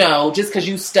 just because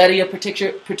you study a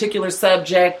particular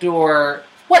subject or...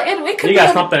 Well, it could you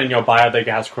got something in your bio that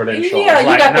has credentials. Yeah,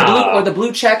 you got the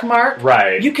blue check mark.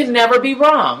 Right. You can never be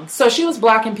wrong. So she was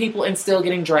blocking people and still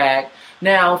getting dragged.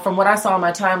 Now, from what I saw on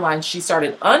my timeline, she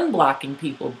started unblocking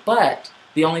people, but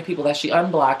the only people that she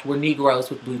unblocked were Negroes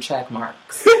with blue check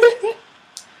marks.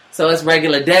 So it's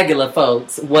regular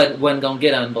folks wasn't gonna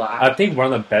get unblocked. I think one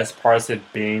of the best parts of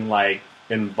being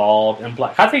involved in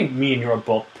Black. I think me and you are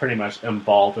both pretty much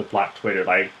involved with Black Twitter.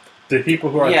 Like the people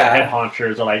who are the head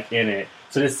honchers are in it.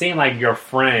 So it seemed like your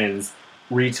friends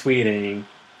retweeting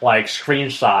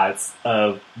screenshots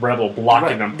of Rebel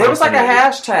blocking them. There was a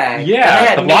hashtag. Yeah, and they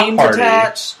had the block memes party.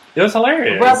 Attached. It was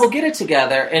hilarious. Rebel, get it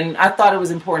together. And I thought it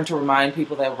was important to remind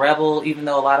people that Rebel, even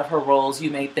though a lot of her roles,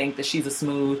 you may think that she's a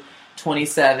smooth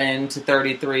 27 to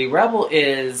 33. Rebel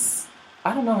is...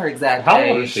 I don't know her exact age. How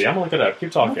old is she? I'm going to look it up.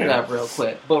 Keep talking. Look it up real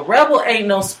quick. But Rebel ain't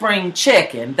no spring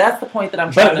chicken. That's the point that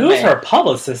I'm trying to make. But who's her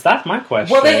publicist? That's my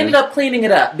question. Well, they ended up cleaning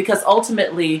it up because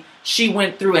ultimately she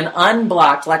went through and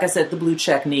unblocked, like I said, the blue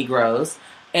check Negroes.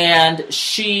 And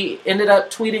she ended up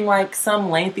tweeting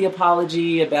some lengthy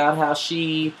apology about how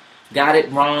she got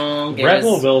it wrong.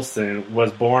 Rebel Wilson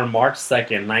was born March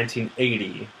 2nd,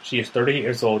 1980. She is 38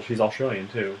 years old. She's Australian,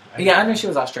 too. I knew she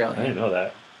was Australian. I didn't know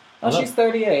that. Oh, she's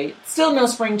 38. Still no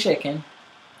spring chicken.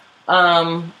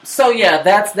 So, yeah,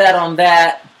 that's that on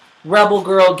that. Rebel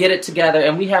girl, get it together.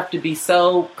 And we have to be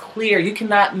so clear. You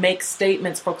cannot make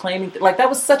statements proclaiming... that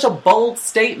was such a bold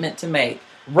statement to make.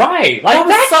 Right. That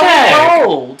was so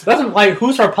bold. Doesn't,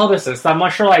 who's her publicist? I'm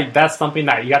not sure, that's something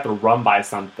that you have to run by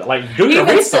something. Do your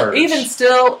research. Even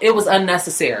still, it was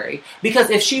unnecessary.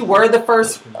 Because if she were the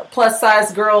first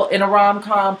plus-size girl in a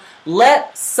rom-com,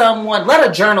 let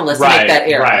a journalist make that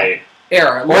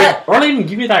error. Right. Or even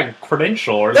give you that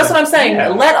credential. That's what I'm saying. Yeah.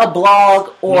 Let a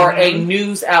blog or a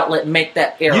news outlet make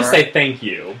that error. You say thank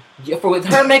you. With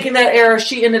her making that error,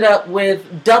 she ended up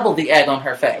with double the egg on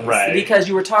her face. Right. Because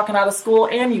you were talking out of school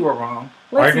and you were wrong.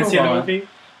 Are you going to see the movie?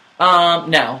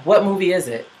 No. What movie is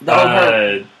it? It's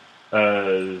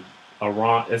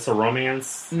a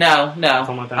romance? No.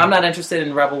 Something like that? I'm not interested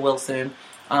in Rebel Wilson.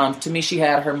 To me, she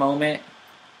had her moment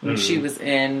when she was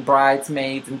in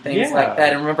Bridesmaids and things like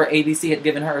that. And remember, ABC had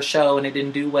given her a show and it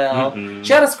didn't do well.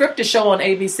 She had a scripted show on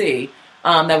ABC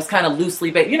that was kind of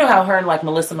loosely based. You know how her and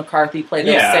Melissa McCarthy played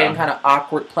those same kind of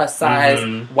awkward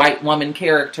plus-size white woman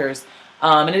characters.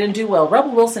 And it didn't do well. Rebel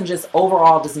Wilson just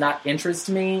overall does not interest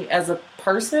me as a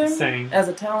person, as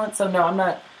a talent. So no, I'm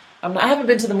not. I haven't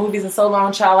been to the movies in so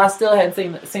long, child. I still hadn't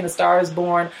seen A Star Is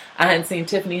Born. I hadn't seen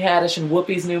Tiffany Haddish and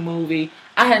Whoopi's new movie.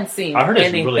 I hadn't seen anything. I heard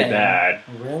it's really bad.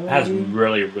 Really? It has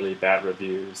really, really bad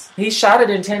reviews. He shot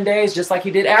it in 10 days, just like he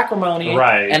did Acrimony.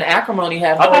 Right. And Acrimony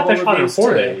had horrible reviews, I thought they shot it in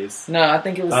 4 days. No, I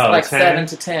think it was 7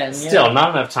 to 10. Still,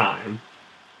 not enough time.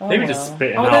 Maybe just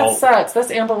spitting out. That sucks.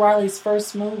 That's Amber Riley's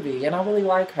first movie, and I really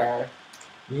like her.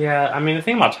 Yeah, I mean, the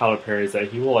thing about Tyler Perry is that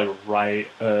he will, write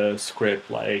a script,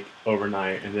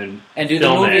 overnight and then do the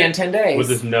movie in 10 days. With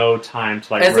just no time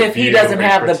to, as if he doesn't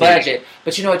have the budget.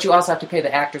 But you know what? You also have to pay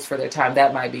the actors for their time.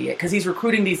 That might be it. Because he's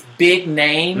recruiting these big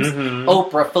names.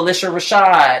 Oprah, Phylicia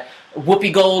Rashad,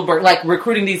 Whoopi Goldberg,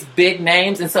 recruiting these big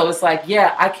names. And so it's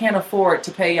I can't afford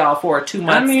to pay y'all for a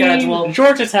 2-month schedule.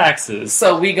 Georgia taxes.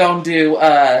 So we gonna do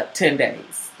 10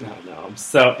 days. I don't know.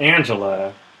 So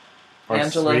Angela who?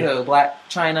 Blac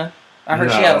Chyna? I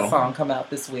heard she had a song come out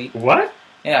this week. What?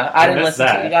 Yeah, I didn't listen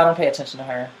to it. I don't pay attention to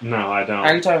her. No, I don't.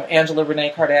 Are you talking about Angela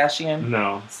Renee Kardashian?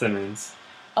 No, Simmons.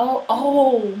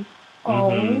 Oh.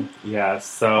 Mm-hmm. Yeah,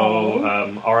 so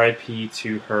R.I.P.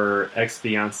 to her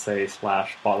ex-fiance /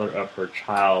 father of her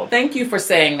child. Thank you for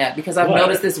saying that, because I've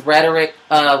noticed this rhetoric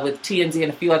with TMZ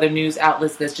and a few other news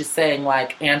outlets that's just saying,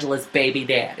 like, Angela's baby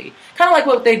daddy. Kind of like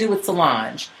what they do with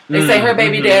Solange. They say her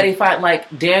baby daddy,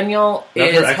 like, Daniel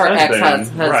is her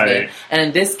ex-husband. Right. And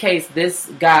in this case,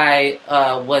 this guy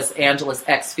was Angela's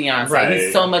ex-fiance. Right.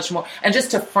 He's so much more. And just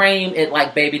to frame it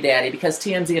like baby daddy, because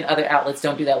TMZ and other outlets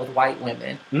don't do that with white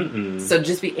women. Mm-mm. So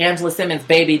just be Angela Simmons'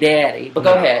 baby daddy. But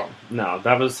go ahead. No,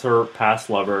 that was her past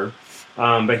lover.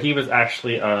 But he was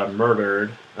actually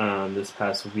murdered this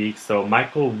past week. So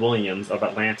Michael Williams of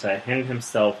Atlanta handed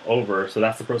himself over. So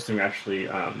that's the person who actually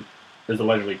is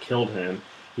allegedly killed him.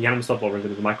 He handed himself over. It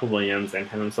was Michael Williams, and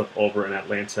handed himself over in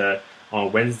Atlanta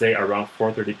on Wednesday around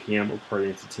 4:30 p.m.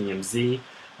 according to TMZ.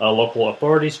 Local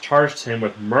authorities charged him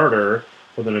with murder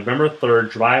for the November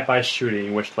 3rd drive-by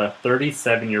shooting, which left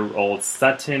 37-year-old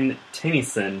Sutton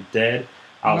Tennyson dead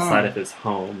outside of his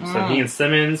home. So he and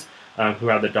Simmons, who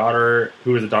is the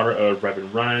daughter of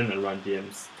Reverend Run and Run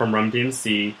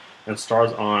DMC, and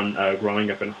stars on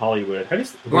Growing Up in Hollywood.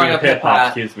 Growing Up Hip Hop.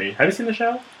 Excuse me. Have you seen the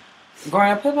show?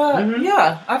 Growing Up Hip Hop? Mm-hmm.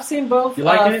 Yeah, I've seen both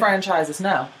franchises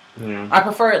now. Yeah. I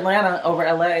prefer Atlanta over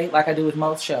LA, like I do with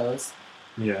most shows.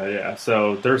 Yeah.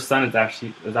 So their son is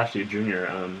actually a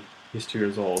junior. He's 2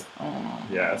 years old. Oh.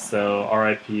 Yeah. So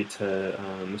R.I.P. to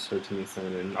Mr.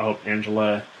 Tennyson, and I hope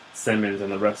Angela Simmons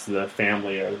and the rest of the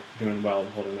family are doing well and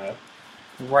holding up.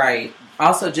 Right.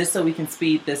 Also, just so we can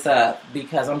speed this up,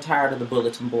 because I'm tired of the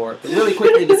bulletin board. But really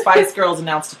quickly, the Spice Girls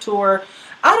announced a tour.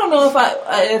 I don't know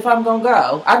if I'm gonna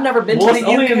go. I've never been to the UK.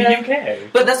 Only in the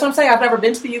UK. But that's what I'm saying. I've never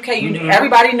been to the UK.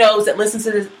 Everybody knows that listens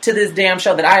to this damn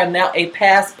show that I am now a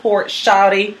passport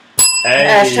shawty.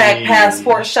 Hey.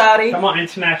 #passport shawty. Come on,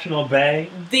 International Bay.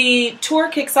 The tour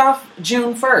kicks off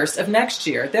June 1st of next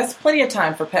year. There's plenty of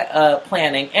time for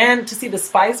planning, and to see the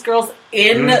Spice Girls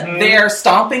in their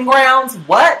stomping grounds.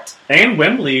 What? And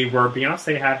Wembley, where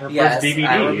Beyonce had her first DVD.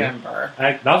 I remember.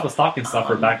 That was the stocking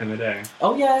stuffer back in the day.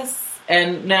 Oh yes.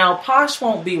 And now Posh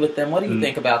won't be with them. What do you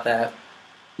think about that?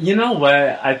 You know what?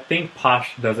 I think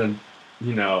Posh doesn't,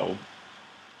 I'm not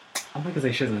going to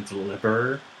say she doesn't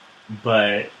deliver,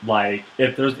 but, like,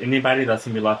 if there's anybody that's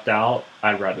going to be left out,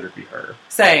 I'd rather it be her.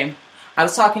 Same. I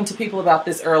was talking to people about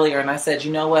this earlier, and I said,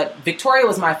 you know what? Victoria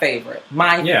was my favorite.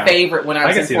 Favorite when I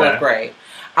was in 4th grade.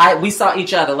 We saw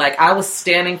each other. Like, I was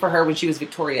standing for her when she was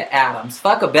Victoria Adams.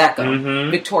 Fuck a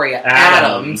Beckham. Victoria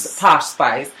Adams. Posh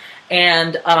Spice.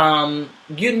 And,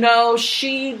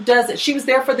 she does it. She was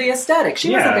there for the aesthetic. She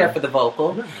wasn't there for the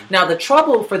vocal. Mm-hmm. Now, the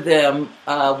trouble for them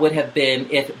would have been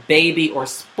if Baby or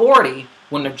Sporty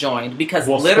wouldn't have joined, because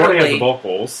literally Sporty has the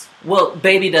vocals. Well,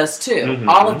 Baby does too. Mm-hmm.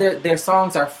 All of their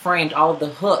songs are framed. All of the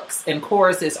hooks and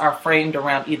choruses are framed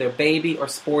around either Baby or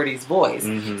Sporty's voice.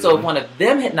 Mm-hmm. So if one of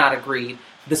them had not agreed,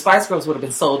 the Spice Girls would have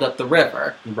been sold up the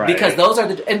river. Right. Because those are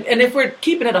and if we're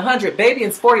keeping it 100, Baby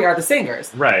and Sporty are the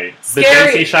singers. Right.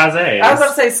 Scary, the JC Chazé. I was about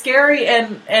to say, Scary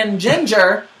and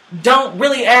Ginger don't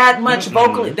really add much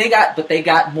vocally. They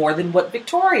got more than what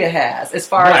Victoria has as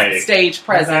far as stage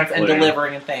presence and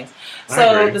delivering and things.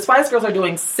 So the Spice Girls are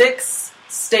doing 6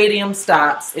 stadium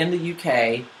stops in the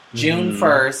UK, June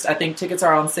 1st. I think tickets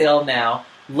are on sale now.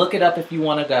 Look it up if you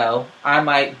want to go. I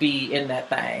might be in that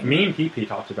thing. Me and PP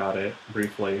talked about it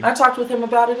briefly. I talked with him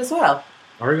about it as well.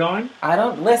 Are we going? I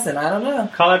don't know.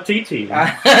 Call up TT.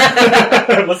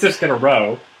 Let's just get a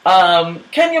row.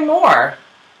 Kenya Moore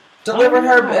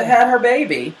had her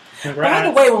baby. Congrats. By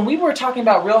the way, when we were talking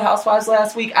about Real Housewives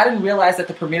last week, I didn't realize that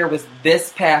the premiere was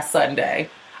this past Sunday.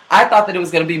 I thought that it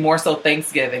was going to be more so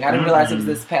Thanksgiving. I didn't realize it was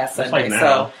this past Sunday.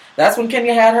 So that's when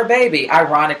Kenya had her baby,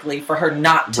 ironically, for her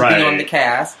not to be on the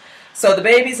cast. So the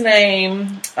baby's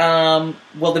name,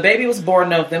 the baby was born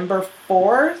November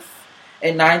 4th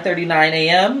at 9:39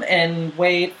 a.m. and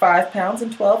weighed 5 pounds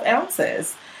and 12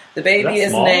 ounces. The baby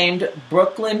is named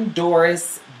Brooklyn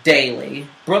Doris Daly.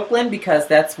 Brooklyn because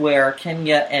that's where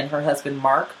Kenya and her husband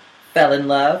Mark fell in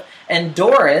love. And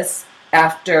Doris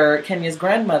after Kenya's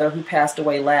grandmother, who passed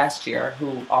away last year,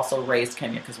 who also raised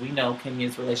Kenya, because we know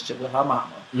Kenya's relationship with her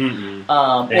mama.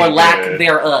 Or lack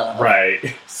thereof.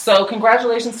 Right. So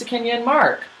congratulations to Kenya and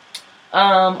Mark.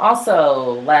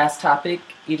 Also, last topic,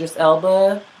 Idris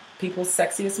Elba people's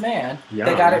sexiest man. Yum.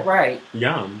 They got it right.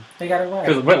 Yum. They got it right.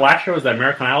 Because last year was the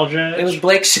American Idol judge. It was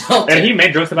Blake Shelton. And he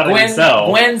made jokes about it himself.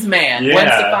 Gwen's man. Yeah. Gwen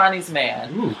Stefani's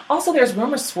man. Ooh. Also, there's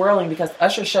rumors swirling because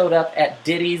Usher showed up at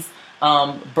Diddy's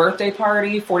birthday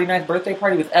party, 49th birthday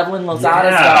party, with Evelyn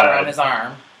Lozada's daughter on his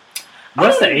arm.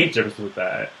 What's the age difference with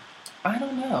that? I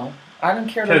don't know. I didn't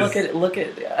care to look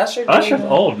at Usher. Usher's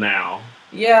old now.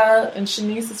 Yeah, and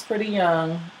Shanice is pretty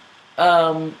young.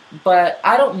 But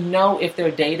I don't know if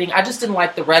they're dating. I just didn't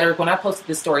like the rhetoric. When I posted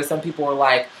this story, some people were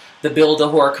like, the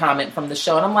build-a-whore comment from the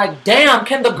show. And I'm like, damn,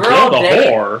 can the girl date?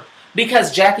 Build-a-whore?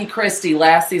 Because Jackie Christie,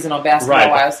 last season on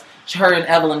Basketball Wives, her and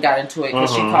Evelyn got into it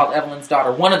because she called Evelyn's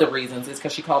daughter, one of the reasons is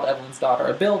because she called Evelyn's daughter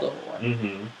a build-a-whore.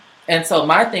 Mm-hmm. And so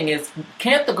my thing is,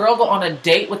 can't the girl go on a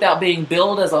date without being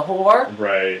billed as a whore?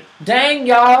 Right. Dang,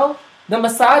 y'all. The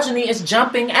misogyny is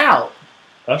jumping out.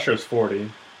 Usher's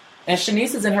 40. And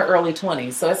Shanice is in her early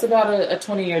 20s, so it's about a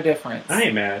 20-year difference. I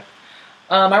ain't mad.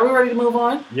 Are we ready to move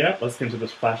on? Yep, let's get into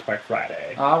this Flashback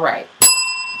Friday. All right.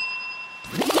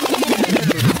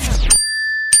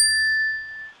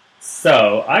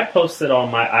 So, I posted on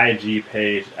my IG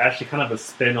page, actually kind of a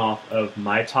spin-off of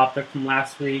my topic from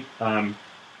last week, kind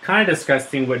of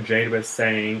discussing what Jade was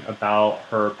saying about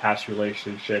her past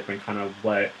relationship and kind of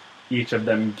what each of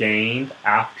them gained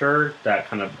after that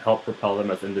kind of helped propel them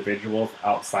as individuals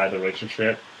outside the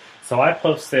relationship. So I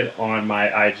posted on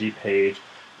my IG page,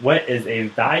 what is a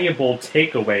valuable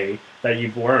takeaway that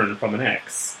you've learned from an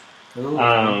ex? Ooh.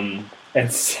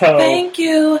 And so... Thank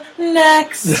you,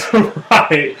 next!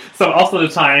 Right. So also the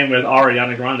time with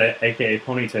Ariana Grande, a.k.a.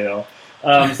 Ponytail.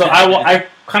 So I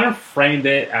kind of framed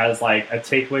it as like a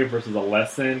takeaway versus a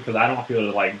lesson, because I don't want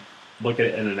people to like look at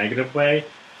it in a negative way.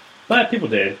 But people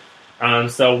did.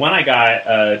 So when I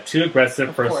got two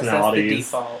aggressive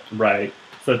personalities, that's the default. Right?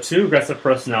 So two aggressive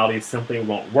personalities simply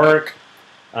won't work.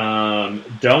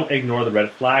 Don't ignore the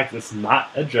red flags. It's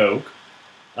not a joke.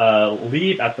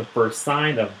 Leave at the first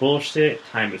sign of bullshit.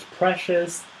 Time is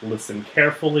precious. Listen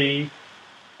carefully.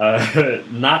 Do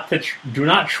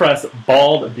not trust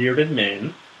bald bearded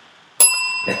men.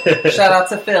 Shout out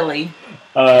to Philly.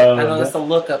 I know that's a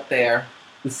look up there.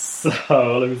 So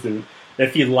let me see.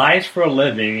 If he lies for a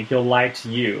living, he'll lie to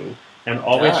you, and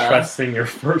always trusting your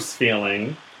first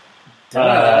feeling.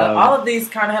 All of these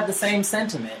kind of have the same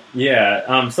sentiment.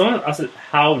 Yeah. Someone asked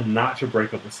how not to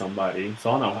break up with somebody.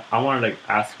 So I don't know. I wanted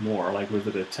to ask more. Like, was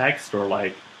it a text or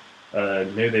like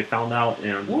maybe they found out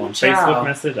on Facebook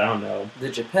message? I don't know. The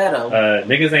Geppetto.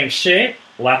 Niggas ain't shit.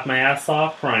 Laugh my ass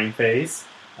off. Crying face.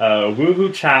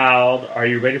 Woohoo child. Are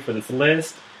you ready for this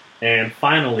list? And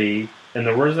finally, in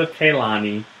the words of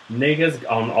Kehlani, niggas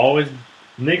gonna always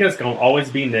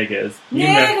be niggas.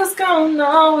 Niggas gonna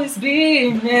always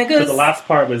be niggas. So the last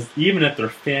part was even if they're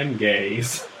femme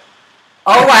gays.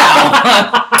 Oh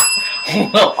wow!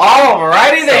 Well,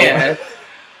 alrighty then.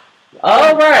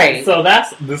 All right. So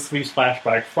that's this week's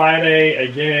Flashback Friday.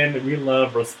 Again, we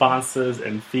love responses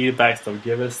and feedback, so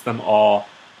give us them all,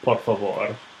 por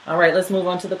favor. All right, let's move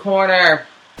on to the corner.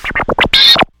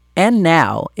 And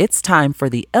now it's time for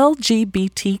the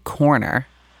LGBT Corner.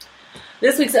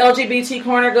 This week's LGBT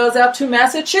Corner goes out to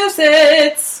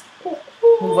Massachusetts, who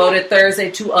voted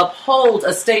Thursday to uphold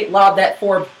a state law that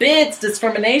forbids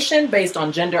discrimination based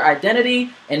on gender identity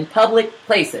in public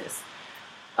places.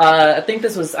 I think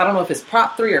this was, I don't know if it's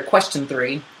Prop 3 or Question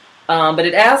 3, but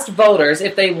it asked voters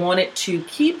if they wanted to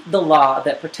keep the law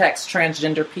that protects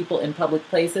transgender people in public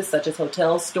places, such as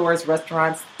hotels, stores,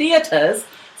 restaurants, theaters,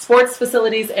 sports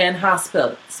facilities, and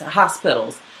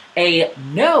hospitals. A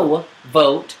no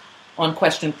vote on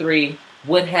Question 3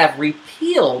 would have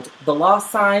repealed the law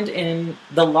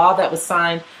that was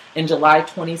signed in July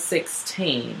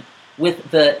 2016.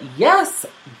 With the yes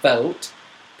vote,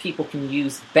 people can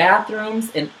use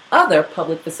bathrooms and other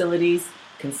public facilities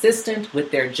consistent with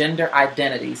their gender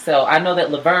identity. So I know that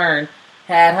Laverne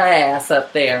had her ass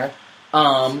up there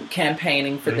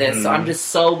campaigning for this. Mm-hmm. So I'm just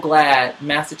so glad.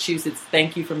 Massachusetts,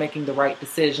 thank you for making the right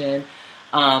decision.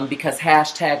 Because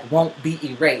hashtag won't be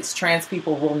erased. Trans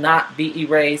people will not be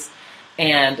erased.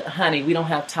 And, honey, we don't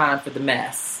have time for the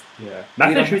mess. Yeah.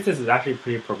 Massachusetts is actually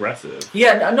pretty progressive.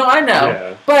 Yeah, no, I know.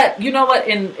 Yeah. But you know what?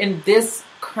 In this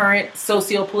current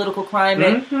socio-political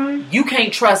climate, you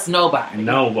can't trust nobody.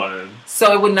 No one.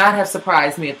 So it would not have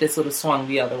surprised me if this would have swung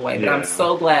the other way. But I'm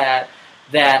so glad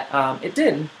that it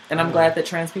didn't. And I'm glad that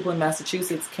trans people in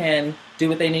Massachusetts can do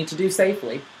what they need to do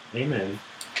safely. Amen.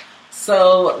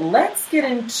 So let's get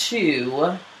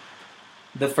into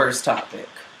the first topic.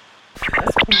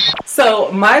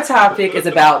 So my topic is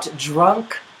about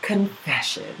drunk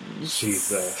confessions.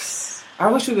 Jesus. I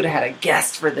wish we would have had a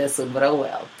guest for this one, but oh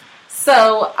well.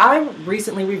 So I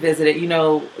recently revisited, you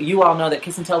know, you all know that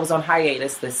Kiss and Tell was on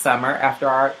hiatus this summer after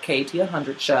our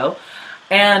KT100 show.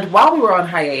 And while we were on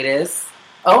hiatus,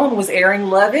 OWN was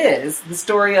airing Love Is, the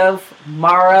story of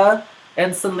Mara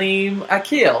and Salim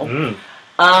Akil.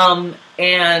 And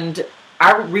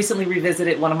I recently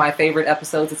revisited one of my favorite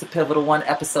episodes. It's a pivotal one,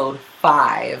 episode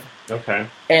 5. Okay.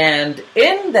 And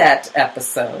in that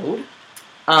episode,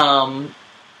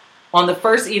 on the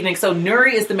first evening, so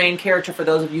Nuri is the main character for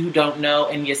those of you who don't know,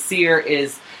 and Yasir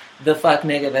is the fuck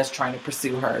nigga that's trying to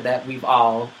pursue her that we've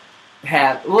all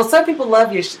had. Well, some people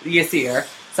love Yasir,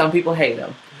 some people hate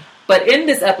him. But in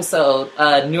this episode,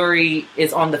 Nuri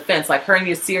is on the fence. Like, her and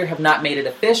Yasir have not made it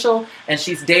official, and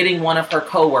she's dating one of her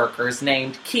coworkers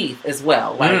named Keith as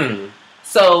well. Like,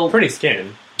 so pretty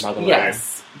skin, by the way.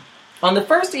 Yes. On the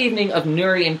first evening of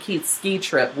Nuri and Keith's ski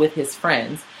trip with his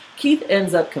friends, Keith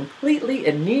ends up completely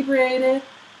inebriated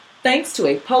thanks to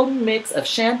a potent mix of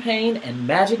champagne and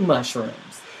magic mushrooms.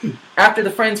 After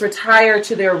the friends retire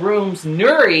to their rooms,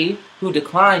 Nuri, who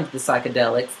declined the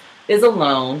psychedelics, is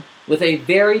alone with a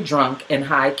very drunk and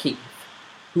high Keith,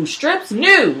 who strips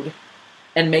nude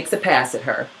and makes a pass at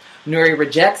her. Nuri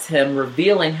rejects him,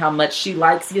 revealing how much she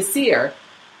likes Yasir,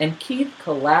 and Keith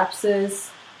collapses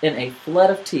in a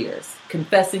flood of tears,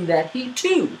 confessing that he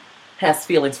too has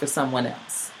feelings for someone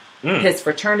else. His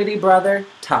fraternity brother,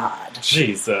 Todd.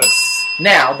 Jesus.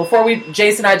 Now, before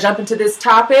Jason and I jump into this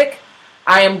topic,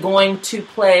 I am going to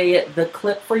play the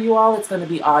clip for you all. It's going to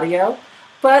be audio.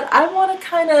 But I want to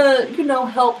kind of, you know,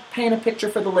 help paint a picture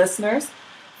for the listeners,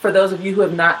 for those of you who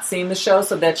have not seen the show,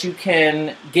 so that you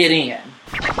can get in.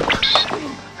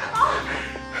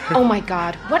 Oh my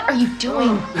God, what are you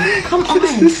doing? Come on.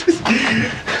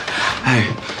 Hey,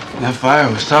 that fire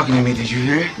was talking to me. Did you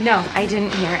hear it? No, I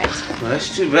didn't hear it. Well,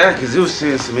 that's too bad, because it was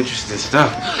saying some interesting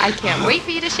stuff. I can't wait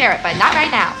for you to share it, but not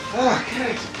right now. Oh,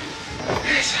 okay.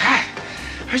 It's hot.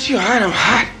 Aren't you hot? I'm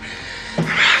hot.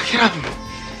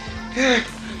 Get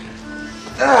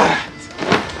up.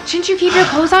 Shouldn't you keep your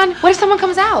clothes on? What if someone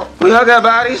comes out? We all got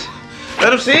bodies. Let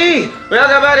them see. We all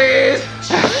got bodies.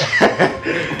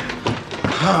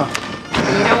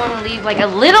 You don't want to leave like a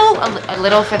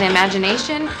little for the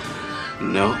imagination?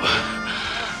 No.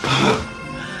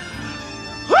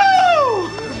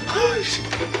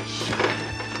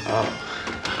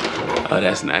 Oh,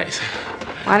 that's nice.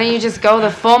 Why don't you just go the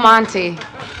full Monty?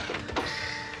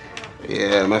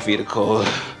 Yeah, my feet are cold.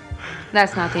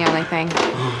 That's not the only thing.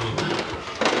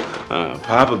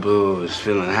 Papa Boo is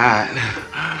feeling hot.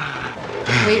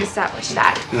 We've established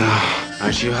that.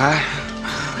 Aren't you hot?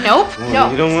 Nope. Oh,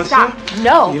 No. You don't want Stop. some?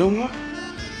 No. You don't want?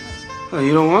 Oh,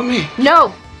 you don't want me?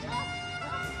 No.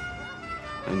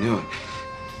 I knew it.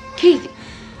 Keith,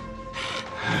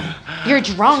 you're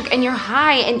drunk and you're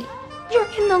high and you're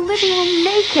in the living room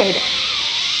naked.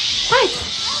 What?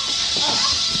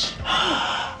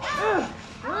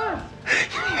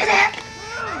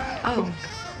 Oh.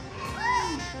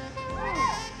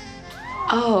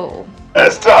 Oh.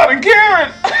 That's Todd and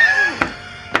Karen.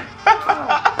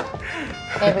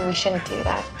 Maybe we shouldn't do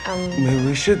that. Maybe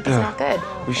we should, though. It's not good.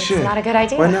 We It's should. not a good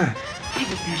idea. Why not?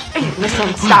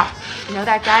 Listen, stop. You know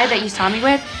that guy that you saw me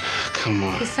with? Come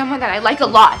on. He's someone that I like a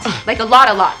lot. Like a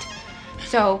lot.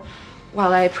 So,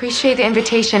 while I appreciate the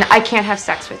invitation, I can't have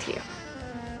sex with you.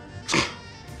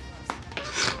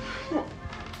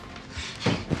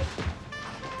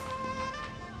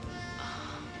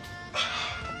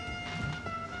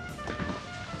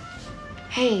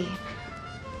 Hey.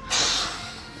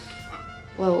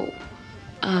 Well,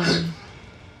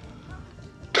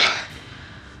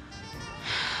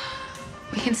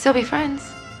 we can still be friends.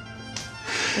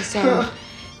 Listen,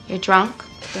 you're drunk,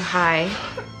 you're high,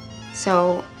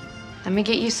 so let me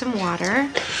get you some water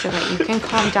so that you can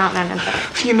calm down on a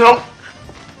bit. You know,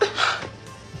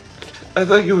 I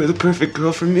thought you were the perfect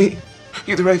girl for me.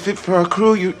 You're the right fit for our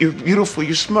crew. You're beautiful,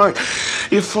 you're smart,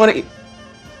 you're funny.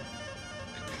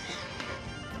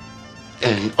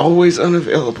 And always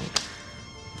unavailable.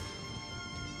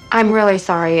 I'm really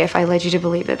sorry if I led you to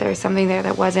believe that there was something there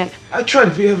that wasn't. I try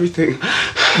to be everything.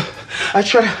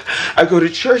 I go to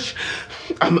church.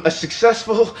 I'm a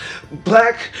successful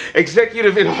black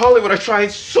executive in Hollywood. I try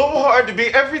so hard to be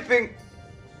everything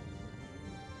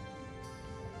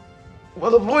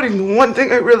while avoiding the one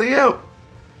thing I really am.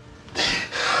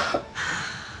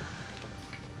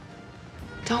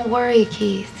 Don't worry,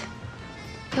 Keith.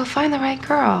 You'll find the right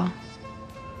girl.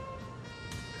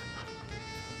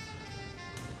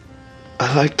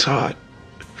 I like Todd.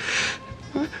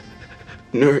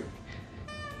 Nerd.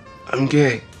 I'm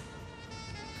gay.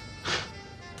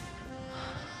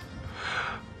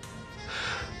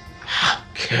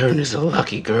 Karen is a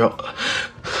lucky girl.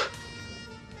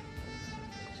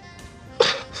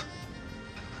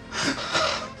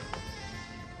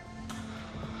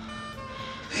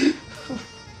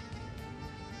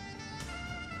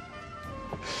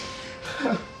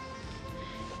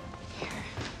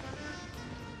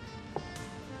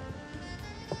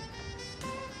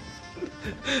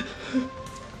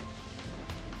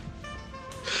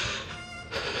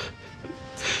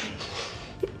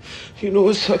 You know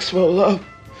what sucks about love?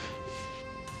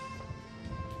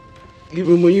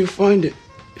 Even when you find it,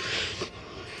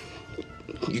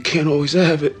 you can't always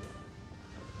have it.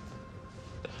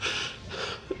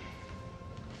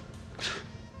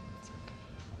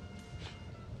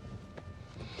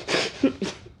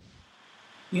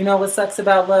 You know what sucks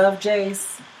about love,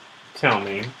 Jace? Tell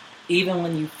me. Even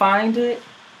when you find it,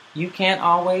 you can't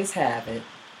always have it.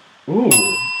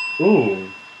 Ooh.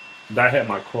 That hit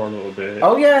my core a little bit.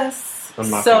 Oh, yes. I'm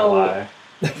not gonna lie.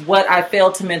 What I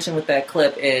failed to mention with that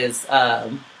clip is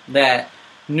that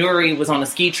Nuri was on a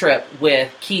ski trip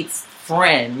with Keith's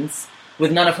friends,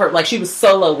 with none of her, like she was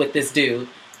solo with this dude.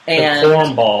 And, the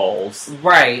cornballs.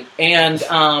 Right. And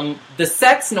the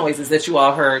sex noises that you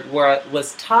all heard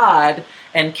was Todd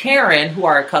and Karen, who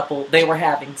are a couple. They were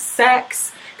having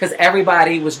sex because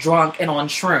everybody was drunk and on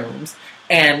shrooms.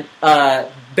 And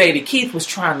baby Keith was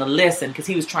trying to listen because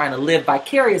he was trying to live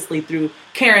vicariously through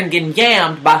Karen getting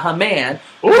yammed by her man,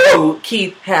 who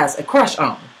Keith has a crush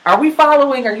on. Are we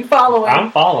following? Are you following?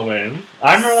 I'm following.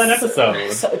 I remember that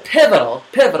episode. So,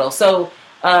 pivotal. So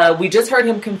we just heard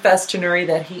him confess to Nuri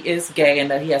that he is gay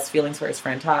and that he has feelings for his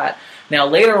friend Todd. Now,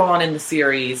 later on in the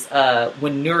series,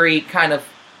 when Nuri kind of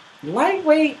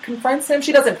lightweight confronts him,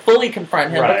 she doesn't fully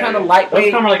confront him, but kind of lightweight.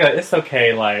 It's kind of like it's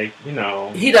okay, like, you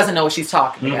know. He doesn't know what she's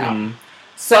talking about.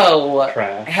 So,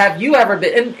 have you ever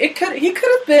been, and he could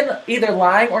have been either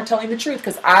lying or telling the truth,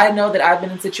 because I know that I've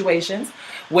been in situations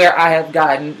where I have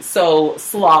gotten so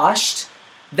sloshed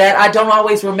that I don't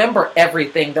always remember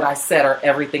everything that I said or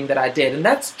everything that I did. And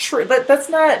that's true. That's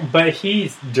not... But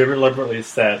he deliberately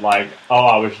said, like, oh,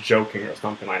 I was joking or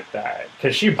something like that.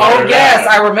 Because she Oh, yes,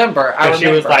 I remember. She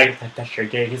was like, that's your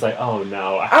gay. He's like, oh,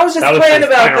 no. I was just playing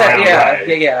about that.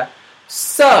 Yeah.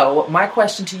 So, my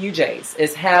question to you, Jace,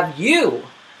 is have you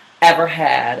ever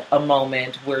had a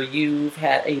moment where you've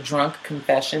had a drunk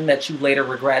confession that you later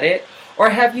regretted? Or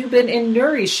have you been in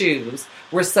Nuri's shoes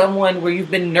where you've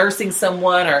been nursing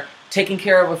someone or taking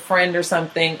care of a friend or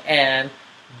something, and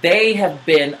they have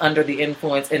been under the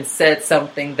influence and said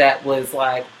something that was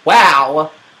like,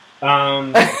 wow.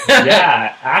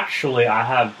 Yeah, actually, I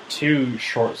have two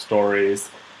short stories.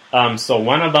 So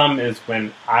one of them is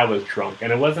when I was drunk,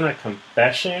 and it wasn't a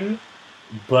confession,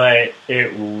 but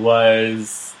it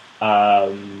was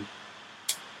a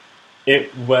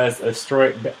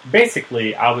story.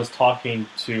 Basically, I was talking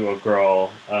to a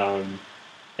girl,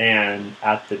 and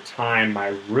at the time, my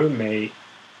roommate,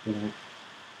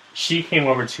 she came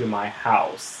over to my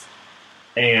house,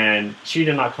 and she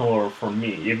did not come over for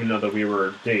me, even though that we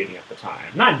were dating at the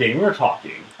time. Not dating, we were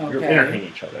talking. Okay. We were entertaining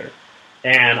each other.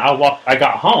 And I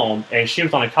got home, and she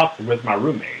was on the couch with my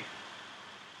roommate.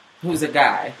 Who's a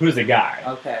guy.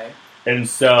 Okay. And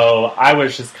so I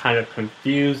was just kind of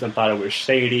confused and thought it was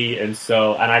shady, and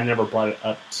I never brought it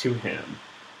up to him.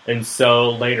 And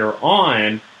so later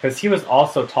on, because he was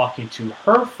also talking to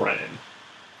her friend,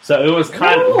 so it was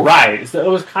kind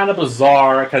of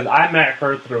bizarre, because I met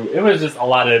her through, it was just a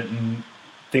lot of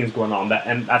things going on,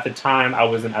 and at the time I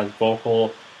wasn't as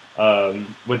vocal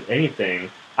with anything.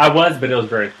 I was, but it was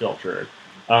very filtered.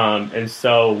 And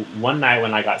so one night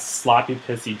when I got sloppy,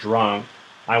 pissy drunk,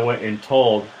 I went and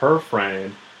told her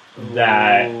friend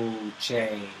that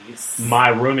my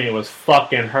roommate was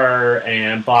fucking her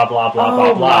and blah, blah, blah,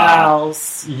 blah, blah. Wow.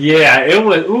 Yeah, it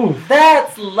was, ooh.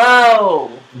 That's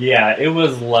low. Yeah, it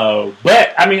was low.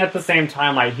 But, I mean, at the same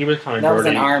time, like, he was kind of dirty. That was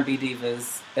an R&B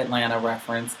Divas Atlanta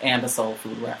reference and a Soul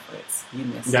Food reference. You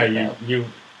missed it, though. you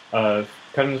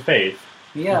cut in the face.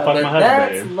 Yeah, but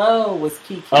That's Low was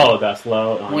Kiki. Oh, That's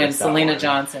Low. When Selena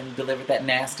Johnson delivered that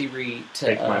nasty read to...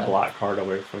 Take my black card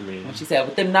away from me. When she said,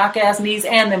 with them knock-ass knees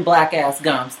and them black-ass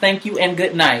gums. Thank you and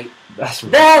good night. That's low.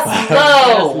 That's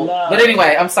low. But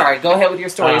anyway, I'm sorry. Go ahead with your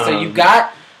story. So you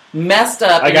got messed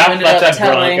up. I got fucked up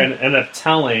drunk and ended up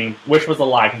telling, which was a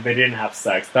lie because they didn't have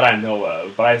sex that I know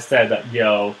of. But I said that,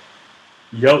 yo,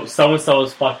 so-and-so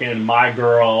is fucking my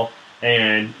girl,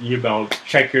 and,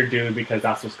 check your dude because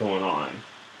that's what's going on.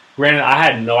 Granted, I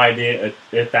had no idea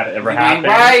if that ever happened.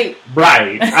 Right.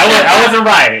 I wasn't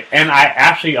right. And I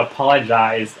actually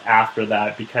apologized after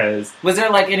that because... Was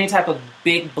there, like, any type of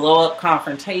big blow-up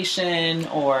confrontation,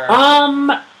 or...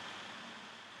 I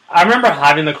remember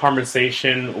having the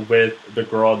conversation with the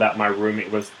girl that my roommate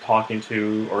was talking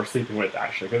to, or sleeping with,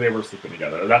 actually, because they were sleeping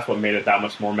together. That's what made it that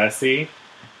much more messy.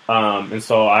 And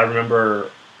so I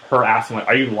remember her asking, like,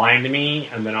 are you lying to me?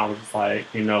 And then I was just like,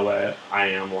 you know what, I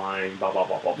am lying, blah, blah,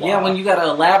 blah, blah, blah. Yeah, when you gotta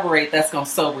elaborate, that's gonna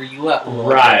sober you up a little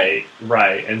bit.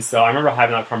 Right. And so I remember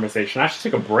having that conversation. I actually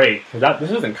took a break, because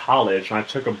this was in college, and I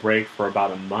took a break for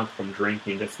about a month from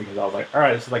drinking, just because I was like,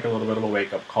 alright, this is like a little bit of a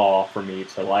wake-up call for me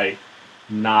to, like,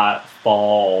 not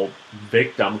fall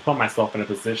victim, put myself in a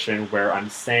position where I'm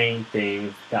saying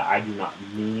things that I do not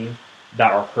mean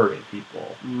that are hurting people.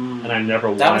 And I never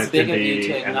wanted to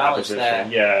be in that position.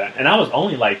 Yeah. And I was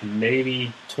only like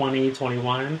maybe 20,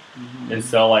 21. And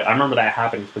so like I remember that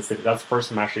happening specifically. That's the first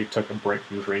time I actually took a break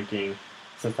from drinking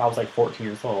since I was like 14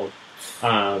 years old.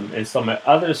 And so my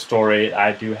other story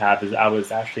I do have is I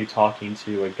was actually talking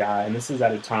to a guy, and this is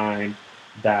at a time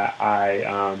that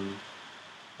I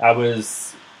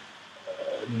was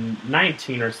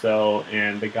 19 or so,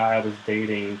 and the guy I was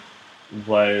dating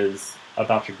was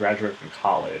about to graduate from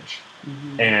college.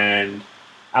 And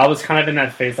I was kind of in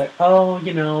that phase like, oh,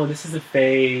 you know, this is a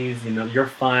phase, you know, you're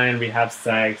fine, we have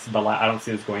sex, but like, I don't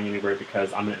see this going anywhere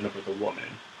because I'm going to end up with a woman.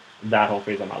 That whole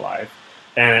phase of my life.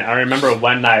 And I remember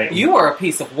one night... You were a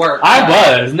piece of work.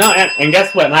 I was. No, and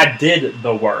guess what? And I did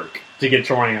the work to get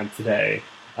to where I am today.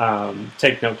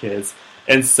 Take note, kids.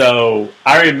 And so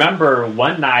I remember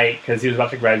one night, because he was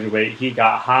about to graduate, he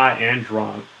got high and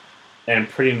drunk and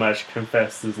pretty much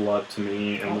confessed his love to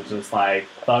me and was just like,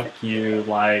 fuck you,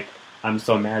 like, I'm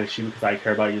so mad at you because I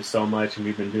care about you so much and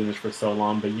we've been doing this for so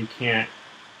long, but you can't,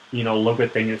 you know, look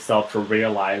within yourself to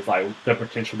realize, like, the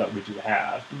potential that we do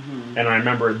have. And I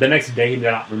remember the next day he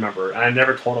did not remember, and I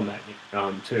never told him that,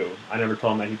 too. I never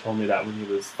told him that. He told me that when he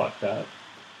was fucked up.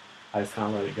 I just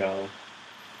kind of let it go.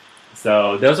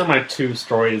 So those are my two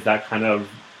stories that kind of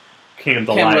came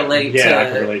to light. I can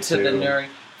relate to the nerd.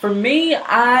 For me,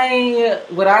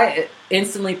 what I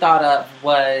instantly thought of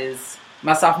was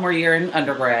my sophomore year in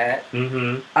undergrad.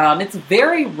 It's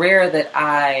very rare that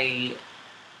I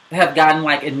have gotten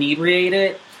like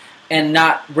inebriated and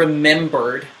not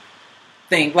remembered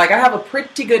things. Like I have a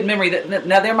pretty good memory. That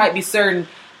now there might be certain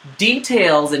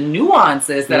details and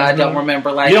nuances that I don't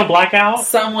remember. Like you don't black out?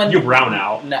 You brown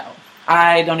out? No,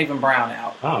 I don't even brown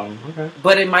out. Oh, okay.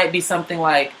 But it might be something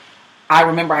like I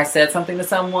remember I said something to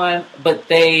someone, but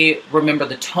they remember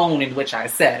the tone in which I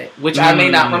said it, which I may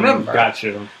not remember. Got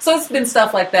you. So it's been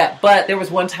stuff like that. But there was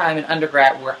one time in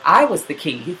undergrad where I was the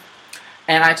Keith,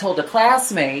 and I told a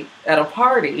classmate at a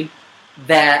party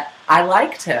that I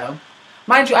liked him.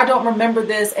 Mind you, I don't remember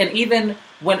this, and even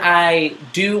when I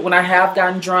have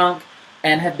gotten drunk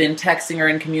and have been texting or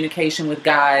in communication with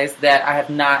guys that I have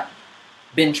not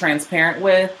been transparent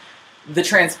with, the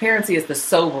transparency is the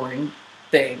sobering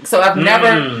thing. So I've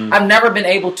never been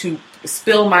able to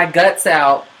spill my guts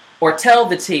out or tell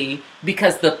the tea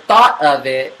because the thought of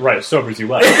it sobers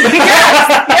you up.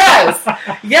 yes. So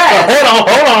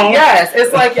hold on. Yes,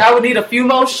 it's like I would need a few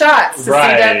more shots to see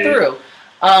that through.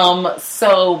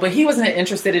 But he wasn't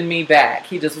interested in me back.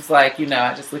 He just was like, you know,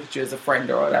 I just look at you as a friend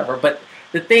or whatever. But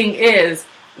the thing is,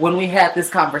 when we had this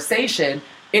conversation,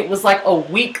 it was like a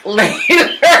week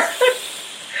later.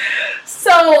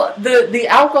 So the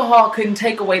alcohol couldn't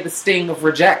take away the sting of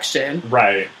rejection.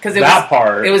 Right. Because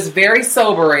it was very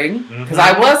sobering, because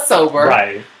I was sober.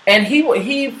 Right. And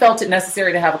he felt it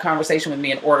necessary to have a conversation with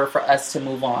me in order for us to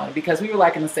move on. Because we were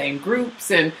like in the same groups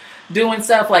and doing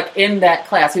stuff like in that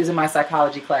class. He was in my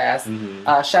psychology class.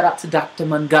 Shout out to Dr.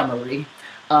 Montgomery.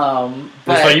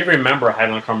 So you remember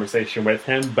having a conversation with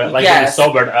him, but like when you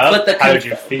sobered up, how did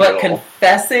you feel? But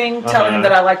confessing, telling him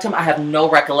that I liked him, I have no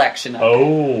recollection of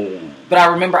it. But I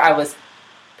remember I was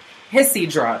pissy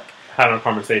drunk. Having a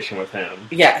conversation with him.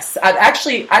 Yes.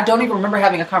 I don't even remember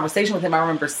having a conversation with him. I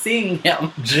remember seeing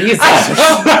him. Jesus.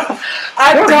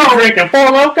 I don't. Drinking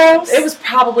Four Locos? It was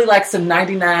probably like some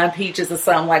 99 peaches or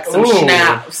something, like some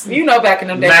schnapps. You know, back in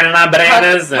them days. 99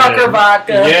 bananas. Pucker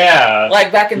vodka. Yeah.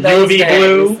 Like back in those days.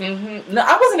 UV blue. No,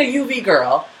 I wasn't a UV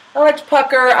girl. I liked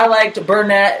Pucker. I liked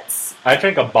Burnett's. I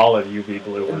drank a ball of UV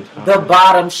blue one time. The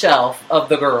bottom shelf of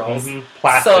the girls.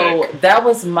 Plastic. So that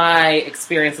was my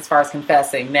experience as far as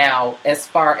confessing. Now, as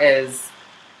far as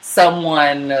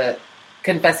someone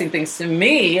confessing things to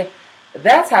me,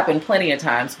 that's happened plenty of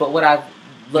times. But what I've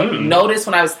noticed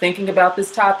when I was thinking about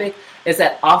this topic is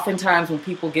that oftentimes when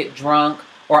people get drunk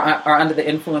or are under the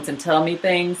influence and tell me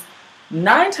things,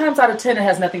 9 times out of 10 it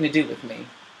has nothing to do with me.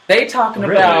 They talking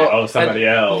about somebody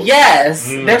else. Yes,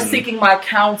 they're seeking my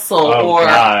counsel or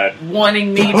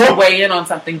wanting me to weigh in on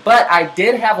something. But I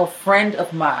did have a friend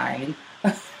of mine.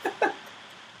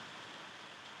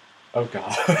 Oh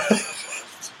God!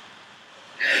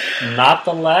 Not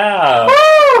the laugh.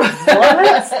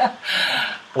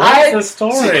 What's the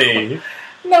story?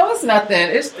 No, it's nothing.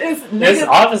 It's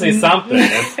obviously something.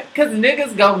 Because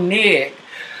niggas go nig.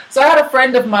 So I had a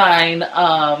friend of mine.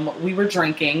 We were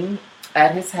drinking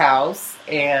at his house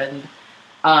and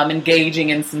engaging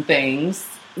in some things.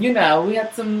 You know, we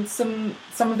had some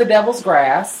of the devil's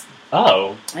grass.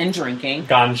 Oh. And drinking.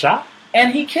 Ganja?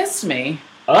 And he kissed me.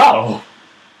 Oh.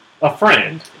 A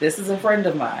friend. This is a friend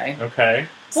of mine. Okay.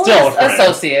 Well, Still a friend.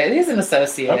 Associate. He's an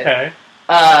associate. Okay.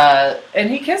 And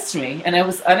he kissed me, and it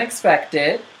was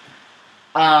unexpected.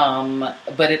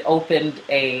 But it opened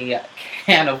a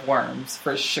can of worms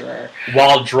for sure.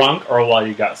 While drunk or while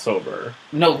you got sober?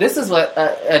 No, this is what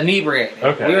inebriated.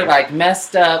 Okay. We were like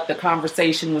messed up. The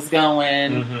conversation was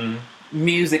going. Mm-hmm.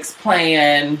 Music's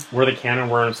playing. Were the can of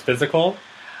worms physical?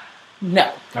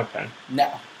 No. Okay.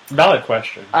 No. Valid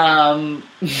question.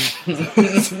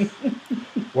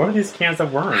 What are these cans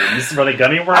of worms? Were they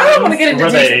gummy worms? I don't want to get into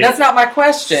details. That's not my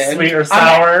question. Sweet or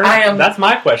sour? That's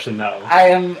my question, though. I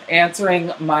am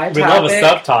answering my topic. We love a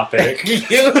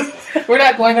subtopic. We're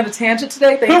not going on a tangent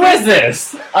today. Who is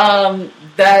this?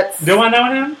 That's. Do I know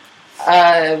him?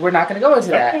 We're not going to go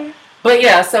into that. But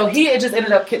yeah, so he just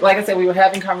ended up, like I said, we were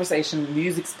having conversation.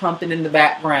 Music's pumping in the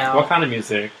background. What kind of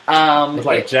music? Was it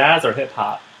like jazz or hip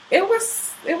hop? It was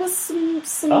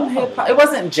some hip hop. It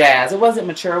wasn't jazz. It wasn't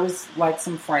mature. It was like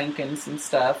some Frank and some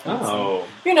stuff. And some,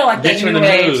 like that new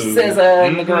age SZA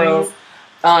and the girls.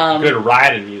 Good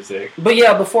riding music. But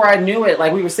yeah, before I knew it,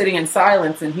 like we were sitting in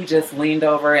silence, and he just leaned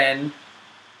over and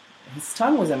his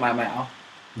tongue was in my mouth.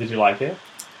 Did you like it?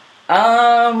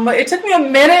 It took me a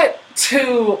minute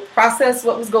to process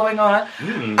what was going on.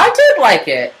 I did like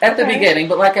it at the beginning,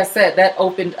 but like I said, that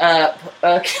opened up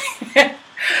a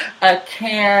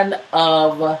can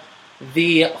of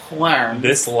the worms.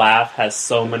 This laugh has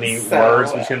so many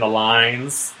words between the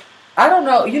lines. I don't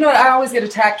know. You know what? I always get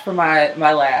attacked for my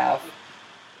laugh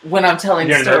when I'm telling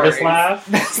stories. Your nervous laugh?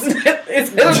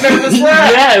 It's a nervous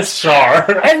laugh. Yes, sure.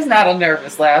 It's not a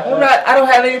nervous laugh. I don't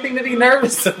have anything to be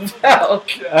nervous about.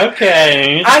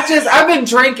 Okay. I've been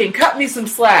drinking. Cut me some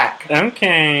slack.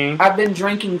 Okay. I've been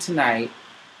drinking tonight.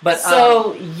 But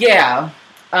yeah.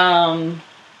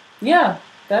 Yeah.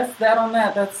 That's that on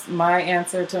that. That's my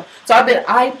answer to. So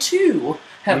I too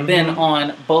have been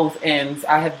on both ends.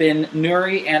 I have been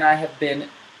Nuri and I have been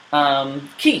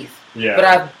Keith. Yeah. But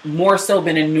I've more so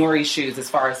been in Nuri's shoes as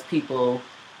far as people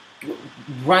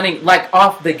running like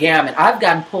off the gamut. I've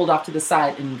gotten pulled off to the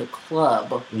side in the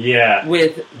club. Yeah.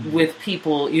 With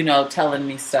people, telling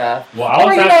me stuff. Well,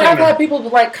 I've had people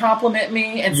like compliment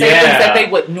me and say things that they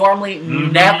would normally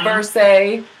never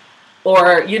say.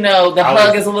 Or, the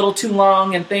hug is a little too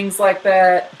long and things like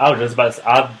that. I was just about to say,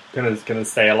 I'm gonna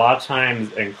say a lot of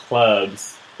times in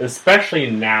clubs,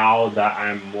 especially now that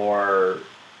I'm more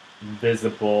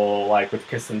visible, like with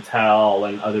Kiss and Tell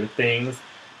and other things,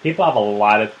 people have a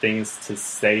lot of things to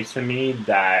say to me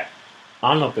that,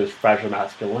 I don't know if it's fragile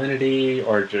masculinity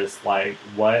or just like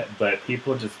what, but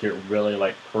people just get really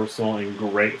like personal and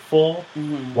grateful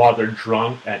while they're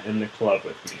drunk and in the club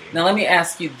with me. Now let me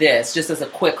ask you this, just as a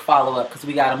quick follow-up, because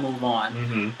we got to move on.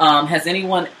 Has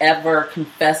anyone ever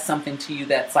confessed something to you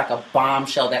that's like a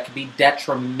bombshell that could be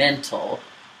detrimental?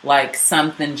 Like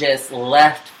something just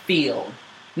left field?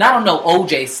 Not on no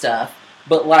OJ stuff,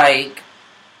 but like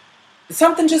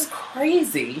something just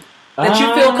crazy. That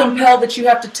you feel compelled that you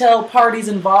have to tell parties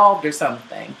involved or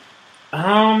something?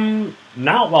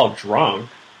 Not while drunk.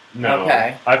 No.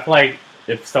 Okay. I feel like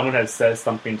if someone has said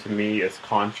something to me, it's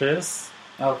conscious.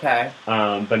 Okay.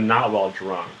 But not while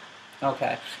drunk.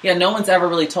 Okay. Yeah, no one's ever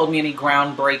really told me any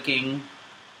groundbreaking,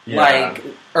 like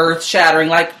earth-shattering,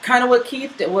 like kind of what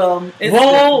Keith did.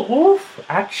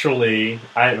 Actually,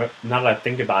 now that I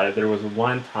think about it, there was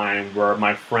one time where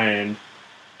my friend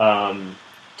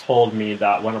told me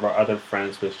that one of our other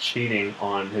friends was cheating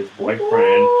on his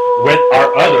boyfriend with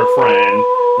our other friend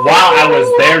while I was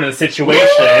there in the situation.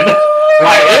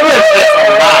 Like, it was just a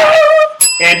lot.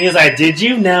 And he's like, did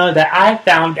you know that I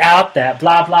found out that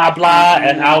blah, blah, blah?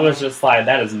 And I was just like,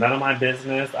 that is none of my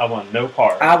business. I want no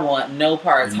part. I want no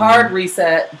parts. Hard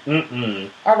reset.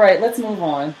 All right, let's move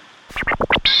on.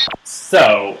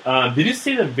 So, did you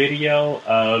see the video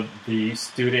of the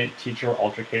student-teacher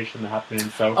altercation that happened in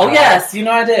SoCal? Oh, yes.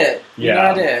 I did.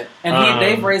 Yeah. I did. And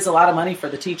they've raised a lot of money for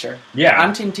the teacher. Yeah.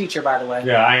 I'm team teacher, by the way.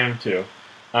 Yeah, I am too.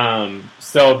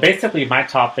 So basically my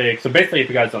topic, if you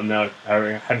guys don't know, I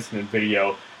haven't seen the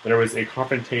video, there was a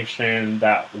confrontation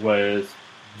that was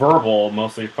verbal,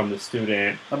 mostly from the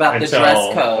student. About the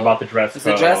dress code. About the dress code. It's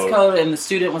a dress code, and the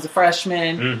student was a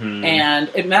freshman. And,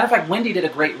 as a matter of fact, Wendy did a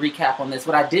great recap on this.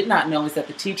 What I did not know is that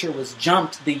the teacher was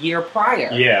jumped the year prior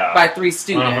by 3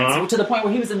 students, to the point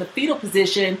where he was in the fetal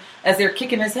position as they're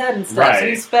kicking his head and stuff. Right. So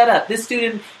he's fed up. This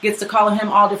student gets to call him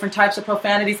all different types of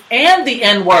profanities and the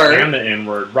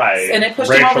N-word. Right. And it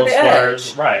pushed him over the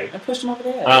edge. Right. It pushed him over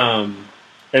the edge.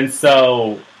 And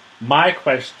so my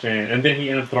question, and then he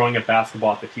ended up throwing a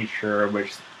basketball at the teacher,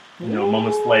 which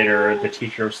moments later, the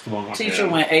teacher swung on Teacher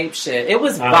him. went ape shit. It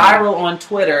was viral on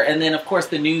Twitter, and then, of course,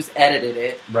 the news edited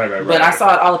it. Right. But I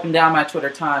saw it all up and down my Twitter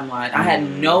timeline. I had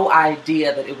no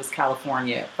idea that it was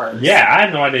California at first. Yeah, I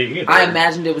had no idea either. I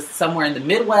imagined it was somewhere in the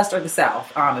Midwest or the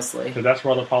South, honestly. Because that's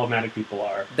where all the problematic people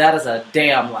are. That is a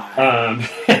damn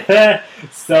lie.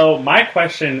 So my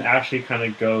question actually kind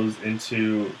of goes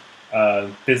into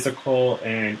physical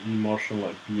and emotional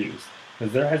abuse.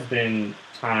 Because there has been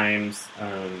times,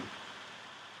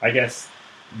 I guess,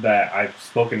 that I've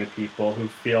spoken to people who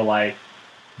feel like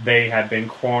they have been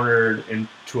cornered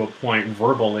into a point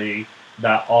verbally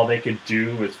that all they could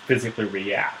do was physically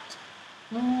react.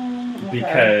 Okay.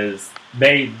 Because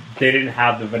they didn't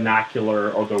have the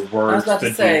vernacular or the words I was about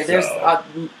to say, there's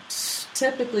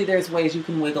typically there's ways you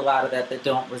can wiggle out of that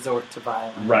don't resort to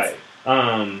violence. Right.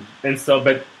 And so,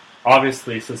 but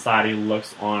obviously society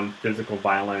looks on physical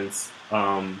violence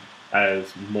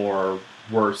as more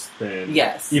worse than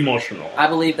emotional. I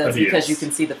believe that's abuse. because you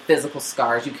can see the physical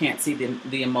scars. You can't see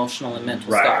the emotional and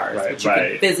mental scars, but you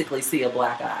can physically see a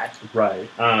black eye. Right.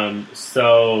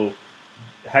 So,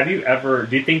 do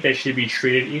you think they should be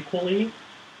treated equally?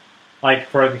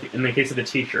 Like, in the case of the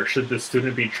teacher, should the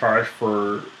student be charged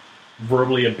for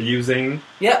verbally abusing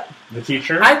the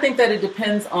teacher? I think that it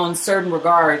depends on certain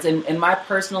regards. In my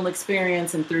personal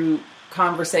experience and through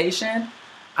conversation,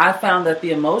 I found that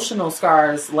the emotional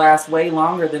scars last way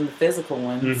longer than the physical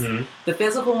ones. Mm-hmm. The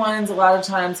physical ones a lot of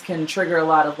times can trigger a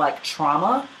lot of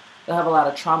trauma. They'll have a lot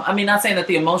of trauma. I mean, not saying that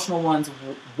the emotional ones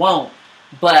won't,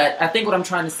 but I think what I'm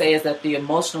trying to say is that the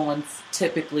emotional ones,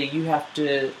 typically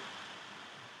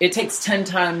it takes 10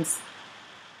 times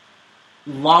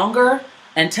longer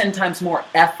and 10 times more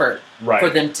effort for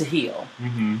them to heal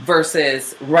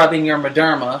versus rubbing your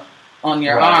Mederma on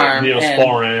your arm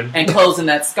and closing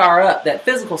that scar up, that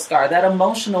physical scar, that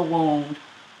emotional wound.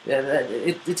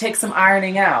 It takes some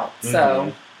ironing out.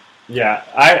 So, yeah,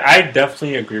 I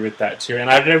definitely agree with that too. And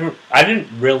I didn't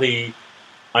really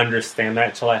understand that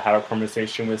until I had a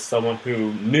conversation with someone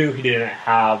who knew he didn't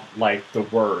have the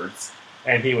words,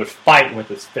 and he would fight with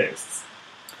his fists.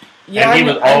 Yeah, and he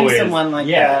was always someone like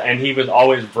that. And he was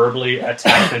always verbally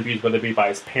attacked and abused, whether it be by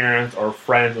his parents or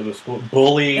friends or the school,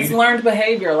 bullied. It's learned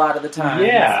behavior a lot of the time.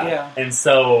 Yeah. And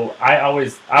so I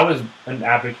was an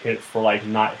advocate for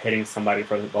not hitting somebody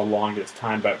for the longest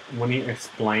time, but when he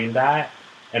explained that,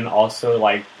 and also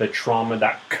the trauma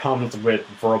that comes with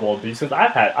verbal abuse, because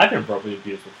I've been verbally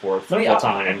abused before several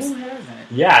times. Who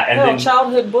hasn't? Yeah, and then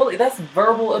childhood bully, that's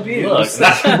verbal abuse. Look,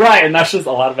 that's right, and that's just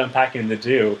a lot of unpacking to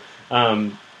do.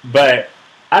 But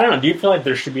I don't know. Do you feel like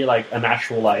there should be an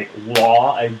actual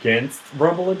law against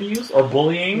verbal abuse or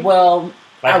bullying? Well,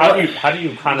 how do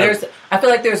you kind of? I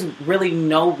feel like there's really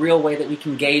no real way that we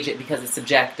can gauge it because it's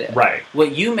subjective. Right.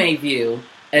 What you may view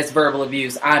as verbal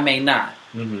abuse, I may not.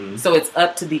 Mm-hmm. So it's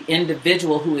up to the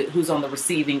individual who's on the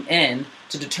receiving end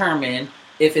to determine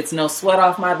if it's no sweat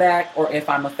off my back or if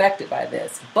I'm affected by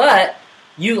this. But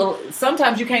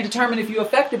sometimes you can't determine if you're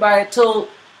affected by it till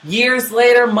years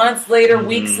later, months later,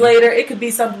 weeks later. It could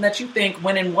be something that you think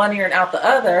went in one ear and out the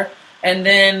other, and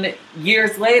then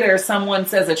years later someone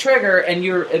says a trigger and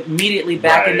you're immediately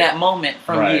back in that moment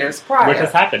from years prior. Which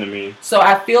has happened to me. So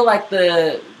I feel like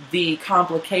the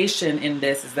complication in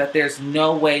this is that there's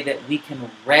no way that we can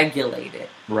regulate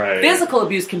it. Right. Physical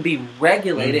abuse can be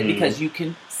regulated because you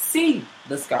can see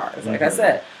the scars. Like I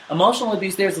said, emotional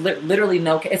abuse, there's literally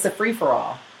it's a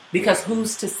free-for-all. Because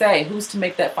who's to say? Who's to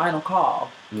make that final call?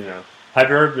 Yeah. Have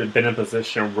you ever been in a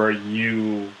position where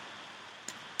you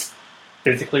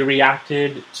physically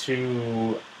reacted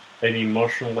to an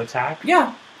emotional attack?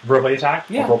 Yeah. Verbal attack?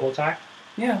 Yeah. A verbal attack?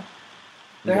 Yeah.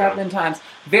 There have been times.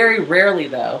 Very rarely,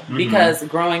 though, because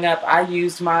growing up, I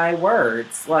used my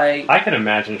words. I can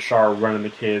imagine Shar running the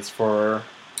kids for...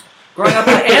 Growing up,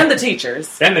 and the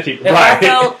teachers. And the teachers, If I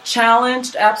felt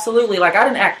challenged, absolutely. I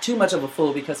didn't act too much of a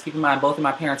fool because, keep in mind, both of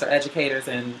my parents are educators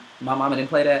and my mama didn't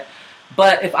play that.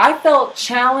 But if I felt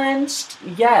challenged,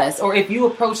 yes. Or if you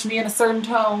approached me in a certain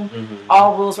tone,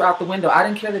 all rules were out the window. I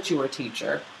didn't care that you were a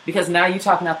teacher. Because now you're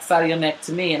talking out the side of your neck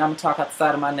to me and I'm going to talk out the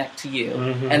side of my neck to you.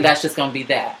 And that's just going to be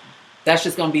that. That's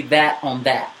just going to be that on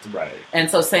that. Right. And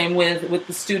so same with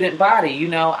the student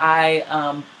body.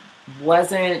 I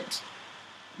wasn't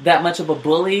that much of a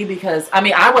bully because,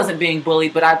 I wasn't being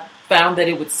bullied, but I found that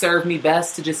it would serve me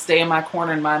best to just stay in my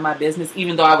corner and mind my business,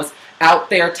 even though I was out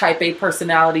there, type A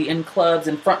personality in clubs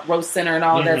and front row center and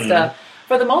all of that stuff.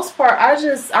 For the most part,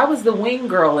 I was the wing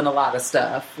girl in a lot of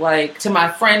stuff, to my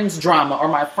friends' drama or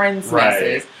my friends'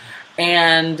 messes.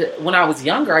 And when I was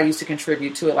younger, I used to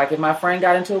contribute to it. Like if my friend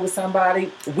got into it with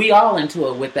somebody, we all into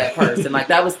it with that person. Like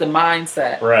that was the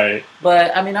mindset. Right.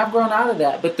 But I mean, I've grown out of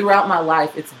that. But throughout my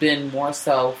life, it's been more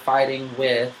so fighting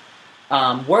with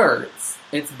words.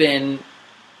 It's been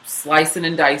slicing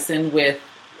and dicing with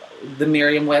the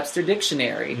Merriam-Webster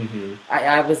dictionary. Mm-hmm.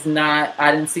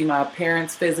 I didn't see my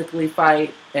parents physically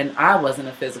fight, and I wasn't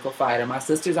a physical fighter. My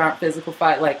sisters aren't physical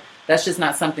fight. Like, that's just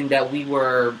not something that we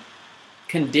were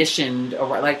conditioned,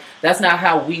 or like, that's not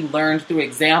how we learned through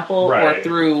example or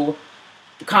through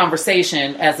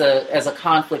conversation as a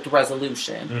conflict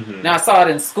resolution. Mm-hmm. Now, I saw it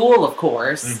in school, of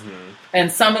course, and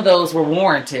some of those were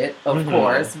warranted, of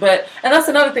course, and that's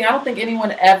another thing. I don't think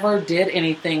anyone ever did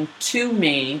anything to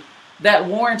me that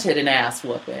warranted an ass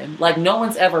whooping. Like, no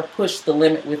one's ever pushed the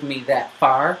limit with me that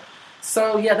far.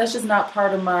 So, yeah, that's just not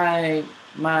part of my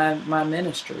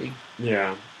ministry.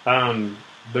 Yeah.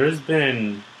 There's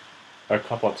been a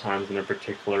couple of times in a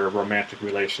particular romantic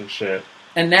relationship.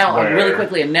 And now, really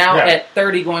quickly, at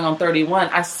 30 going on 31,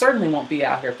 I certainly won't be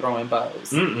out here throwing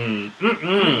bows.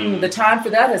 The time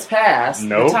for that has passed.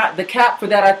 Nope. The cap for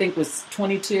that, I think, was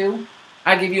 22.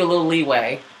 I give you a little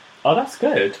leeway. Oh, that's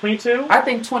good. 22? I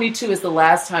think 22 is the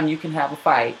last time you can have a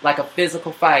fight, like a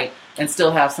physical fight, and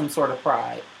still have some sort of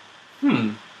pride.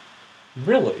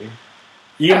 Really?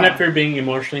 Even if you're being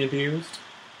emotionally abused?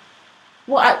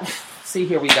 Well, see,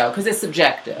 here we go, because it's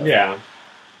subjective. Yeah.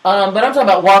 But I'm talking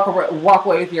about walk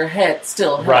away with your head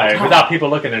still held high. Without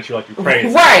people looking at you like you're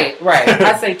crazy. Right.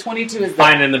 I say 22 is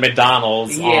finding the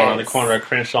McDonald's on the corner of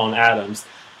Crenshaw and Adams.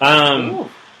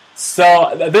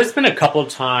 So there's been a couple of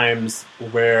times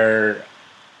where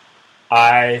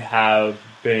I have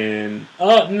been...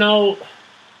 no.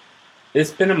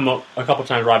 It's been a couple of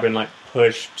times where I've been, like,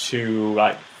 pushed to,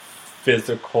 like,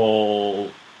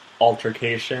 physical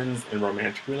altercations in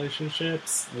romantic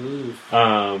relationships.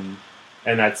 And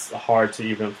that's hard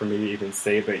for me to even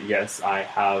say, but yes, I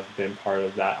have been part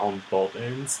of that on both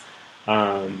ends.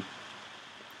 And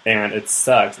it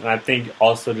sucks. And I think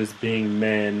also just being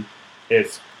men,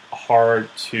 it's hard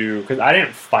to, because I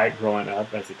didn't fight growing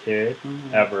up as a kid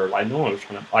ever. Like, no one was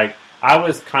trying to, like, I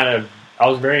was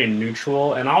very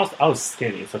neutral, and I was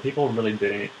skinny, so people really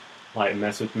didn't like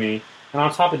mess with me. And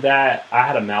on top of that, I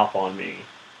had a mouth on me,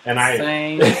 and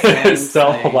same.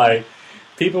 Like,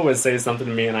 people would say something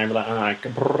to me, and I'd be like,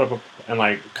 and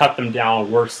like cut them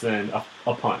down worse than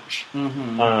a punch.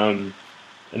 And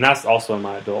that's also in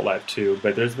my adult life too.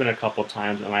 But there's been a couple of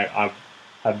times, and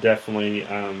I've definitely.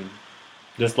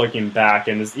 Just looking back,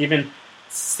 and just even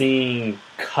seeing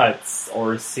cuts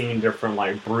or seeing different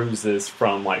like bruises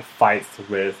from like fights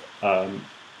with a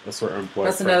certain boyfriend.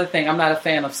 That's another thing. I'm not a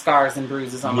fan of scars and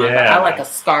bruises on my body. I like a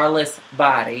scarless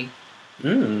body.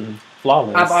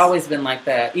 Flawless. I've always been like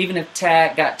that. Even if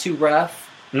tag got too rough.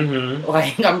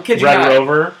 Like, I'm kidding you not. Red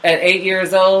Rover. At 8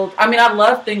 years old. I mean, I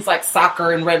love things like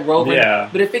soccer and Red Rover. Yeah.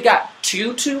 But if it got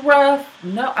too rough,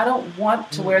 no, I don't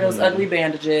want to wear those ugly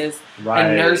bandages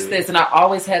and nurse this. And I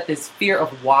always had this fear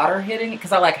of water hitting it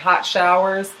because I like hot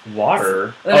showers.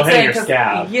 Water? Hitting your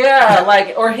scab. Yeah,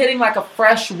 like, or hitting like a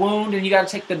fresh wound and you got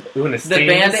to take the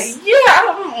Band-Aid.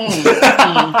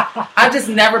 Yeah, I've just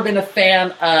never been a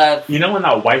fan of. You know when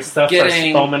that white stuff starts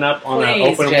foaming up on an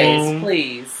open wound?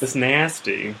 Please. It's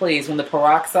nasty. Please, when the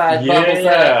peroxide bubbles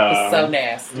up, it's so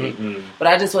nasty. But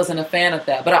I just wasn't a fan of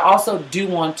that. But I also do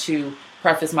want to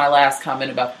preface my last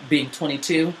comment about being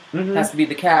 22. Has to be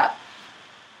the cap.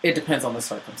 It depends on the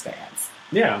circumstance.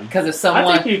 Yeah. Because if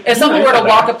someone were to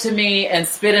walk up to me and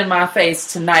spit in my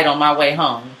face tonight on my way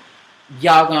home,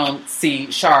 y'all gonna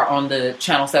see Shar on the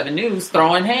Channel 7 News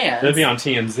throwing hands. It'll be on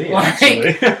TMZ, actually. You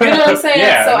know what I'm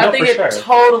saying? So I think it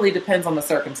totally depends on the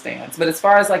circumstance. But as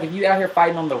far as like if you out here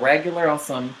fighting on the regular, on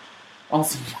some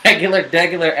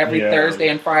regular every Thursday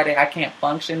and Friday, I can't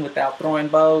function without throwing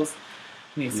bows.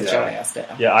 You need to sit your ass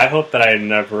down. Yeah, I hope that I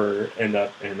never end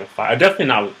up in a fight. Definitely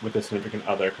not with a significant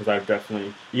other, because I've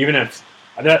definitely, even if,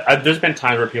 there's been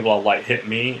times where people have like hit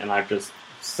me, and I've just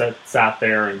sat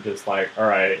there and just like, all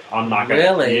right, I'm not going to.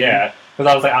 Really? Yeah.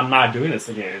 Because I was like, I'm not doing this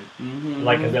again.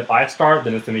 Like, cause if I start,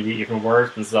 then it's going to get even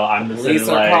worse. And so I'm just police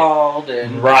are called.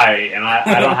 And right. And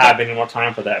I don't have any more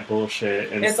time for that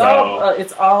bullshit. And it's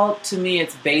all, to me,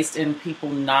 it's based in people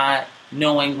not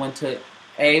knowing when to,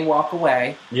 walk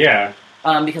away. Yeah.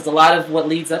 Because a lot of what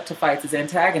leads up to fights is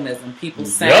antagonism. People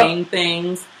saying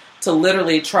things to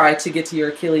literally try to get to your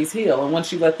Achilles heel. And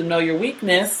once you let them know your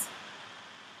weakness,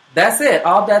 that's it.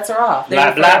 All bets are off.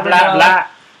 Blah, blah, blah, blah.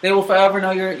 They will forever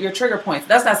know your trigger points.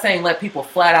 That's not saying let people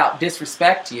flat out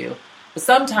disrespect you. But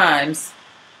sometimes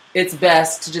it's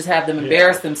best to just have them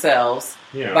embarrass themselves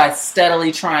by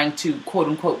steadily trying to, quote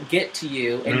unquote, get to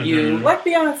you, and you, like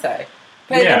Beyonce,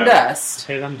 pay them dust.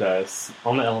 Pay them dust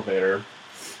on the elevator.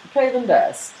 Pay them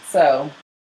dust. So.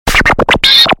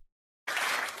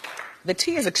 The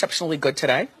tea is exceptionally good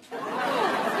today.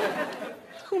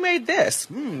 Who made this?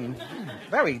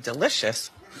 Very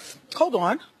delicious. Hold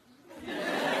on.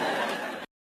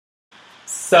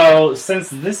 So, since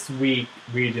this week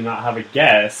we do not have a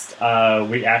guest,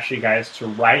 we ask you guys to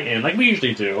write in, like we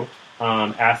usually do,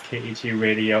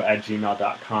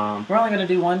 askketradio@gmail.com. We're only going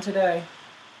to do one today.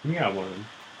 We got one.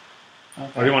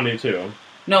 Okay. Or do you want to do two?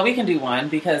 No, we can do one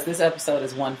because this episode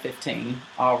is 1:15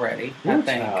 already, I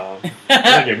think.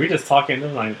 Okay, we just talking.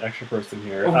 There's not an extra person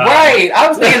here. Right. I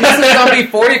was thinking this was going to be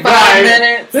 45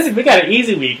 minutes. We got an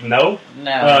easy week. Nope.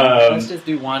 No. Let's just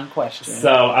do one question.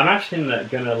 So I'm actually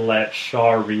going to let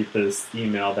Shaw read this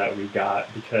email that we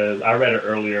got because I read it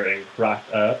earlier and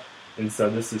cracked up. And so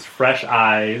this is fresh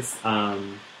eyes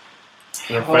and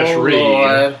a fresh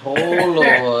read.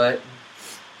 Lord.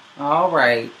 All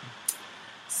right.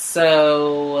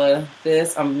 So,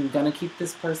 I'm going to keep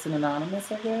this person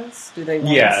anonymous, I guess? Do they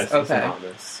want Yes, it's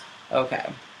anonymous. Okay.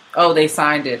 Oh, they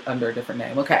signed it under a different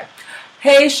name. Okay.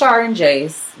 Hey, Shar and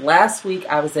Jace. Last week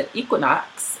I was at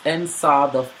Equinox and saw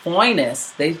the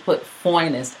finest, they put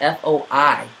finest,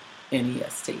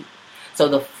 F-O-I-N-E-S-T. So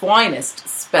the finest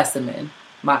specimen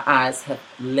my eyes have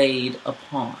laid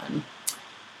upon.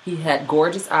 He had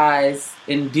gorgeous eyes,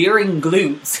 endearing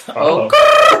glutes.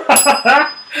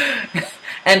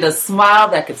 And a smile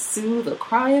that could soothe a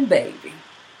crying baby.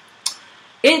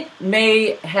 It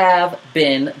may have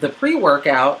been the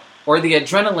pre-workout or the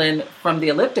adrenaline from the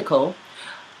elliptical,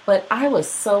 but I was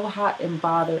so hot and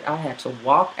bothered I had to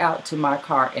walk out to my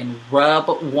car and rub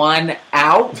one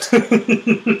out.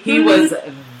 He was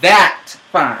that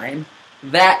fine.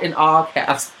 That in all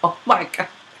caps. Oh my God.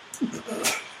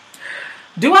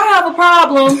 Do I have a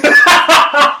problem?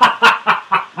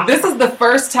 This is the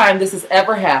first time this has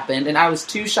ever happened, and I was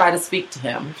too shy to speak to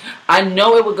him. I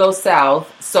know it would go south,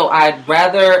 so I'd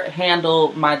rather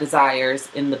handle my desires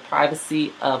in the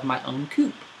privacy of my own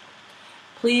coop.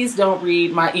 Please don't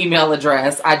read my email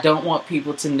address. I don't want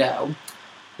people to know.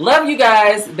 Love you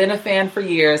guys. Been a fan for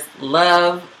years.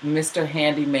 Love, Mr.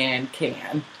 Handyman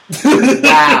Can.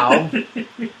 Wow.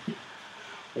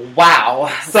 Wow.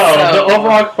 So the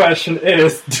overall question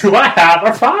is, do I have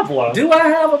a problem? Do I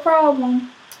have a problem?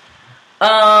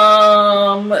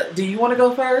 Do you want to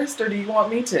go first, or do you want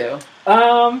me to?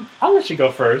 I'll let you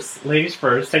go first. Ladies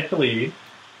first. Take the lead.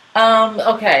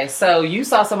 Okay, so you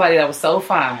saw somebody that was so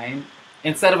fine.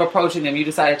 Instead of approaching them, you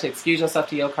decided to excuse yourself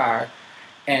to your car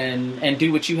and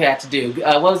do what you had to do.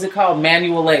 What was it called?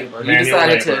 Manual labor. You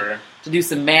decided to do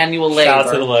some manual labor. Shout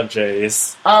out to the Love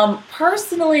Jays.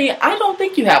 Personally, I don't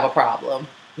think you have a problem.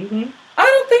 Mm-hmm. I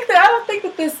don't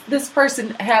think that this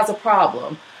person has a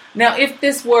problem. Now, if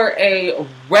this were a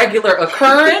regular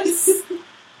occurrence,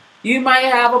 you might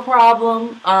have a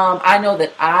problem. I know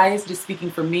that eyes, just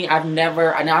speaking for me,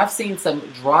 I've seen some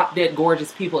drop dead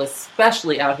gorgeous people,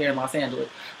 especially out here in Los Angeles,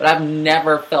 but I've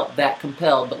never felt that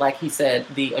compelled. But like he said,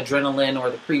 the adrenaline or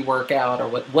the pre-workout or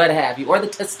what have you, or the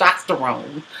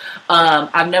testosterone,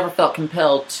 I've never felt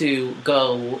compelled to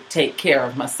go take care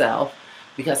of myself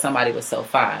because somebody was so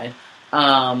fine.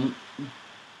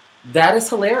 That is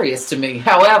hilarious to me.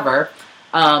 However,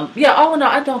 all in all,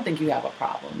 I don't think you have a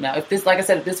problem. Now, if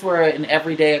this were an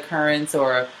everyday occurrence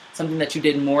or something that you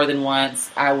did more than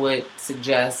once, I would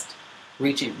suggest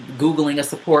Googling a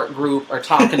support group or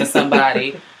talking to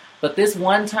somebody. But this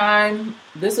one time,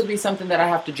 this would be something that I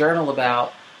have to journal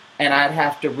about and I'd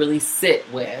have to really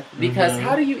sit with. Because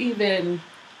how do you even...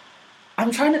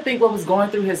 I'm trying to think what was going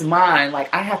through his mind.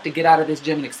 Like, I have to get out of this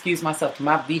gym and excuse myself to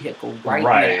my vehicle right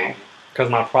now. Because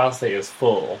my prostate is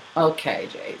full. Okay,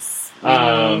 Jace.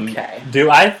 Okay. Do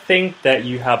I think that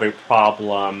you have a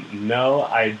problem? No,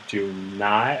 I do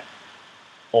not.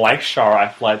 Like Shar, I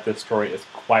feel like this story is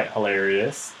quite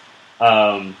hilarious.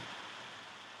 But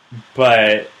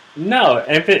no,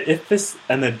 if it's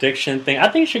an addiction thing, I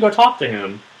think you should go talk to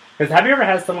him. Because have you ever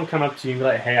had someone come up to you and be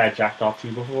like, "Hey, I jacked off to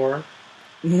you before"?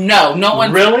 No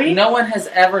one. Really? No one has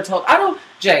ever told. I don't,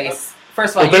 Jace.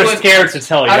 First of all, they're scared to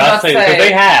tell you. I'll say, because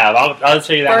they have. I'll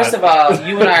tell you that. First of all,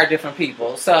 you and I are different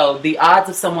people. So the odds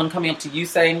of someone coming up to you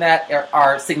saying that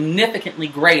are significantly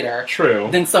greater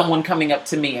than someone coming up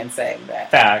to me and saying that.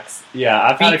 Facts. Yeah,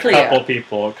 I've had a couple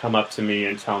people come up to me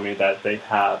and tell me that they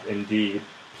have indeed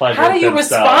pleasured How do you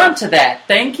themselves. respond to that?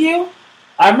 Thank you?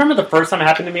 I remember the first time it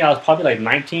happened to me, I was probably like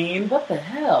 19. What the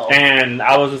hell? And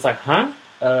I was just like, huh?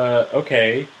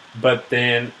 Okay. But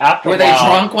then after Were they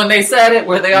drunk when they said it?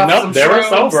 Were they off some they shrooms? were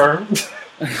sober.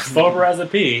 Sober as a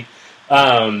pea.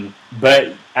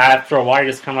 But after a while,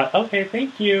 you're just kind of like, okay,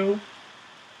 thank you.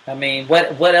 I mean,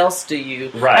 what else do you...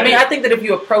 Right. I mean, I think that if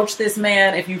you approach this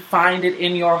man, if you find it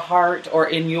in your heart or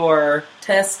in your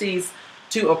testes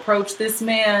to approach this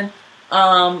man,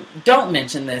 don't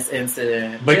mention this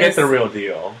incident. But get the real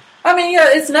deal. I mean, yeah,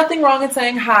 it's nothing wrong in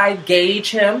saying hi, gauge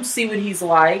him, see what he's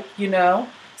like, you know?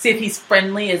 See if he's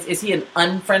friendly. Is he an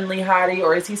unfriendly hottie,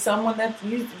 or is he someone that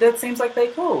seems like they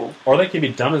cool? Or they could be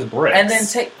dumb as bricks. And then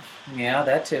yeah,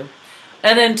 that too.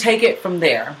 And then take it from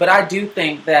there. But I do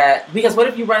think that, because what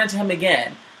if you run into him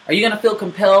again? Are you going to feel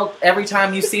compelled every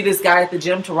time you see this guy at the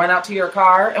gym to run out to your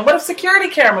car? And what if security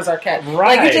cameras are kept?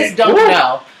 Right. Like, you just don't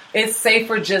know. It's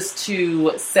safer just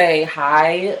to say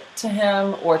hi to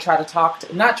him, or not try to talk to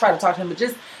him, but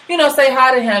just, say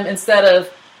hi to him instead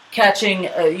of catching,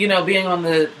 being on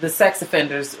the sex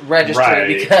offenders registry. Right.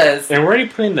 Because... And where are you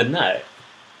putting the nut?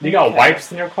 You got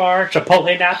wipes in your car?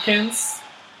 Chipotle napkins?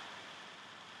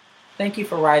 Thank you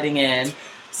for writing in.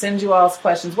 Send you all's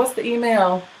questions. What's the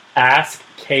email?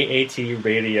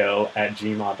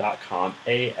 AskKATradio@gmail.com.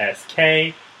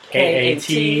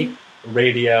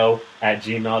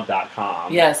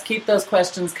 AskKATradio@gmail.com. Yes, keep those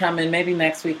questions coming. Maybe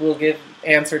next week we'll give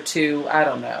answer 2. I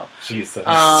don't know. Jesus.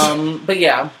 But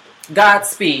yeah,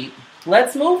 Godspeed.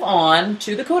 Let's move on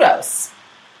to the kudos.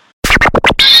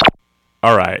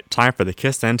 All right, time for the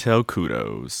Kiss and Tell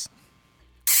kudos.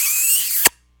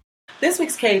 This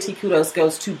week's KAT kudos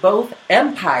goes to both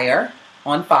Empire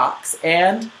on Fox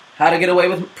and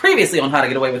previously on How to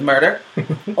Get Away with Murder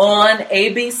on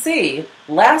ABC.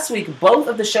 Last week, both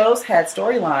of the shows had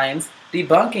storylines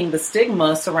debunking the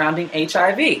stigma surrounding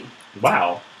HIV.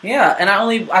 Wow. Yeah, and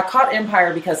I caught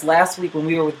Empire because last week when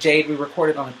we were with Jade, we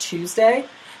recorded on a Tuesday.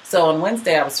 So on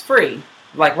Wednesday, I was free.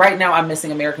 Like right now, I'm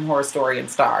missing American Horror Story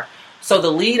and Star. So the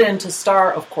lead-in to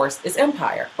Star, of course, is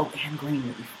Empire. Oh, and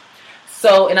Greenleaf.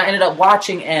 So, and I ended up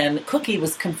watching, and Cookie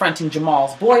was confronting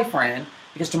Jamal's boyfriend,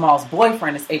 because Jamal's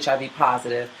boyfriend is HIV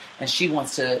positive, and she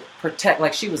wants to protect,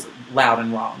 like, she was loud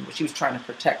and wrong, but she was trying to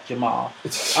protect Jamal.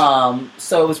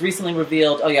 So it was recently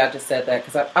revealed, oh yeah, I just said that,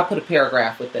 because I put a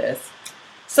paragraph with this.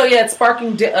 So yeah, it's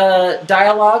sparking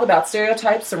dialogue about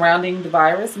stereotypes surrounding the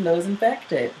virus and those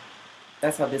infected.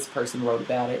 That's how this person wrote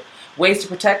about it. Ways to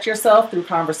protect yourself through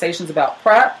conversations about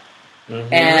PrEP.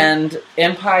 Mm-hmm. And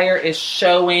Empire is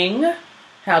showing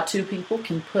how two people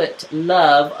can put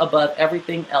love above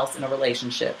everything else in a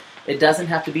relationship. It doesn't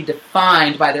have to be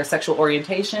defined by their sexual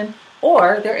orientation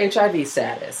or their HIV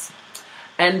status.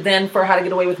 And then for How to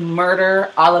Get Away with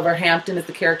Murder, Oliver Hampton is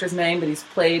the character's name, but he's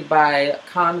played by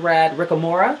Conrad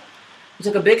Ricamora. He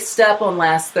took a big step on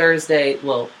last Thursday,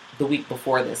 well, the week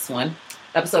before this one,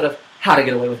 episode of How to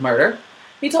Get Away with Murder.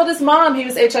 He told his mom he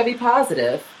was HIV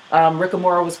positive.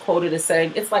 Ricamora was quoted as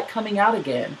saying, "It's like coming out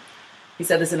again." He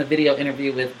said this in a video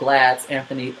interview with GLAAD's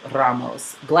Anthony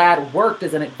Ramos. GLAAD worked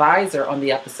as an advisor on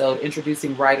the episode,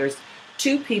 introducing writers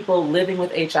to people living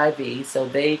with HIV so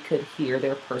they could hear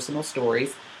their personal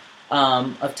stories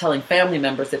of telling family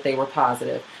members that they were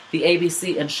positive. The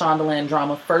ABC and Shondaland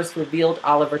drama first revealed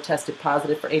Oliver tested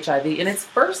positive for HIV in its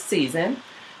first season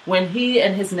when he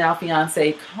and his now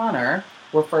fiancé Connor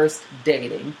were first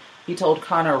dating. He told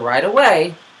Connor right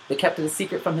away, but kept it a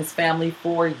secret from his family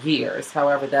for years.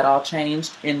 However, that all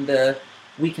changed in the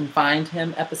We Can Find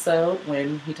Him episode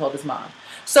when he told his mom.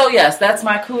 So yes, that's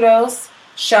my kudos.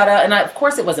 Shout out. And of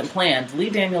course it wasn't planned. Lee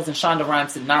Daniels and Shonda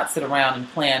Rhimes did not sit around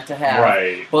and plan to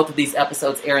have both of these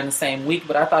episodes air in the same week.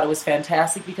 But I thought it was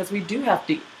fantastic because we do have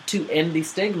to end the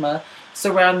stigma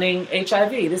surrounding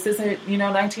HIV. This isn't,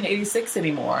 1986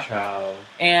 anymore. Ciao.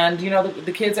 And,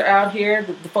 the kids are out here,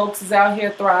 the folks is out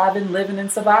here thriving, living, and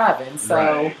surviving.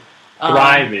 So,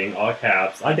 thriving, all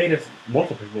caps. I dated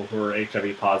multiple people who were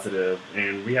HIV positive,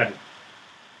 and we had,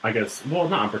 I guess, well,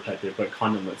 not unprotected, but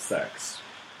condomless sex.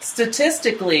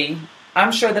 Statistically,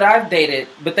 I'm sure that I've dated,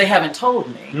 but they haven't told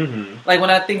me. Mm-hmm. Like, when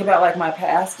I think about, like, my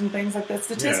past and things like that,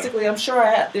 statistically, I'm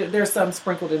sure there's some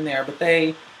sprinkled in there, but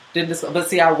they didn't. But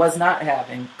see, I was not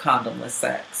having condomless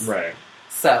sex. Right.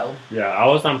 So. Yeah, I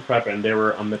was on PrEP, and they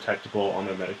were undetectable on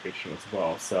the medication as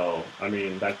well. So, I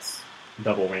mean, that's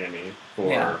double whammy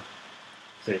for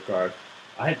safeguard.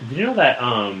 Did you know that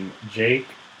Jake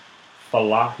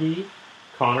Falahi,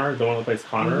 Connor, the one that plays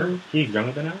Connor, he's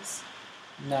younger than us?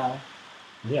 No.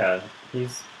 Yeah,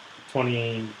 he's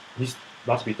 20. He's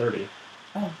about to be 30.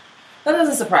 Oh, that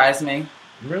doesn't surprise me.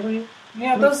 Really?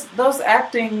 Yeah, those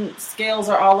acting scales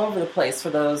are all over the place for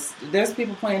those. There's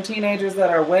people playing teenagers that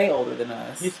are way older than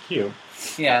us. He's cute.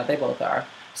 Yeah, they both are.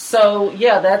 So,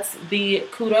 yeah, that's the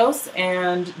kudos,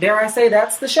 and dare I say,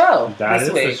 that's the show. That this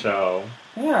is week. the show.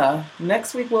 Yeah.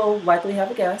 Next week we'll likely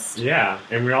have a guest. Yeah,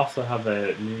 and we also have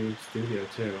a new studio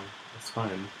too. It's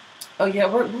fun. Oh yeah,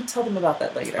 we'll tell them about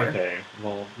that later. Okay.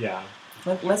 Well, yeah.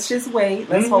 Let's just wait.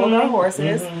 Let's hold our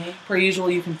horses. Per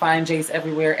usual, you can find Jace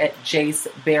everywhere at Jace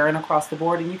Barron across the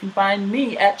board, and you can find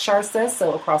me at Char Says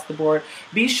So across the board.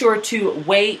 Be sure to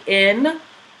weigh in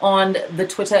on the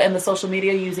Twitter and the social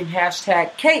media using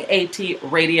hashtag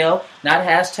KAT Radio, not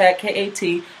hashtag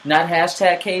KAT, not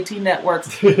hashtag KAT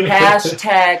Networks,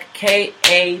 hashtag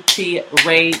KAT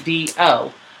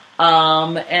Radio.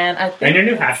 And your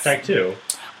new hashtag too.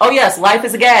 Oh yes, Life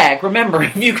is a Gag. Remember,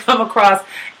 if you come across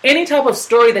any type of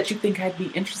story that you think I'd be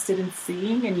interested in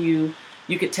seeing, and you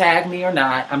could tag me or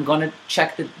not, I'm going to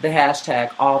check the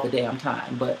hashtag all the damn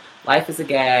time. But Life is a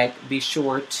Gag, be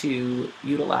sure to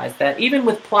utilize that. Even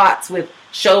with plots with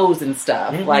shows and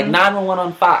stuff, like 911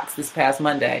 on Fox this past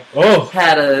Monday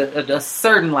had a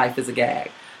certain Life is a Gag.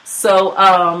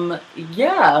 So,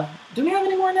 yeah. Do we have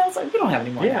any more announcements? We don't have any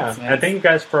more announcements. I thank you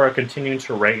guys for continuing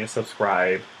to rate and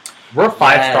subscribe. We're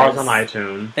 5 stars on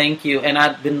iTunes. Thank you, and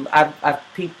I've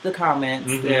peeped the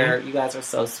comments there. You guys are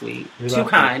so sweet, too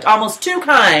kind, almost too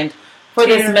kind for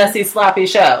this messy, sloppy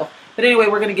show. But anyway,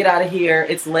 we're gonna get out of here.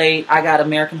 It's late. I got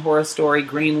American Horror Story,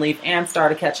 Greenleaf, and Star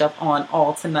to catch up on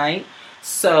all tonight.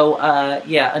 So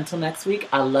yeah, until next week,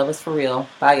 I love us for real.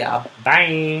 Bye, y'all.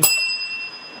 Bye.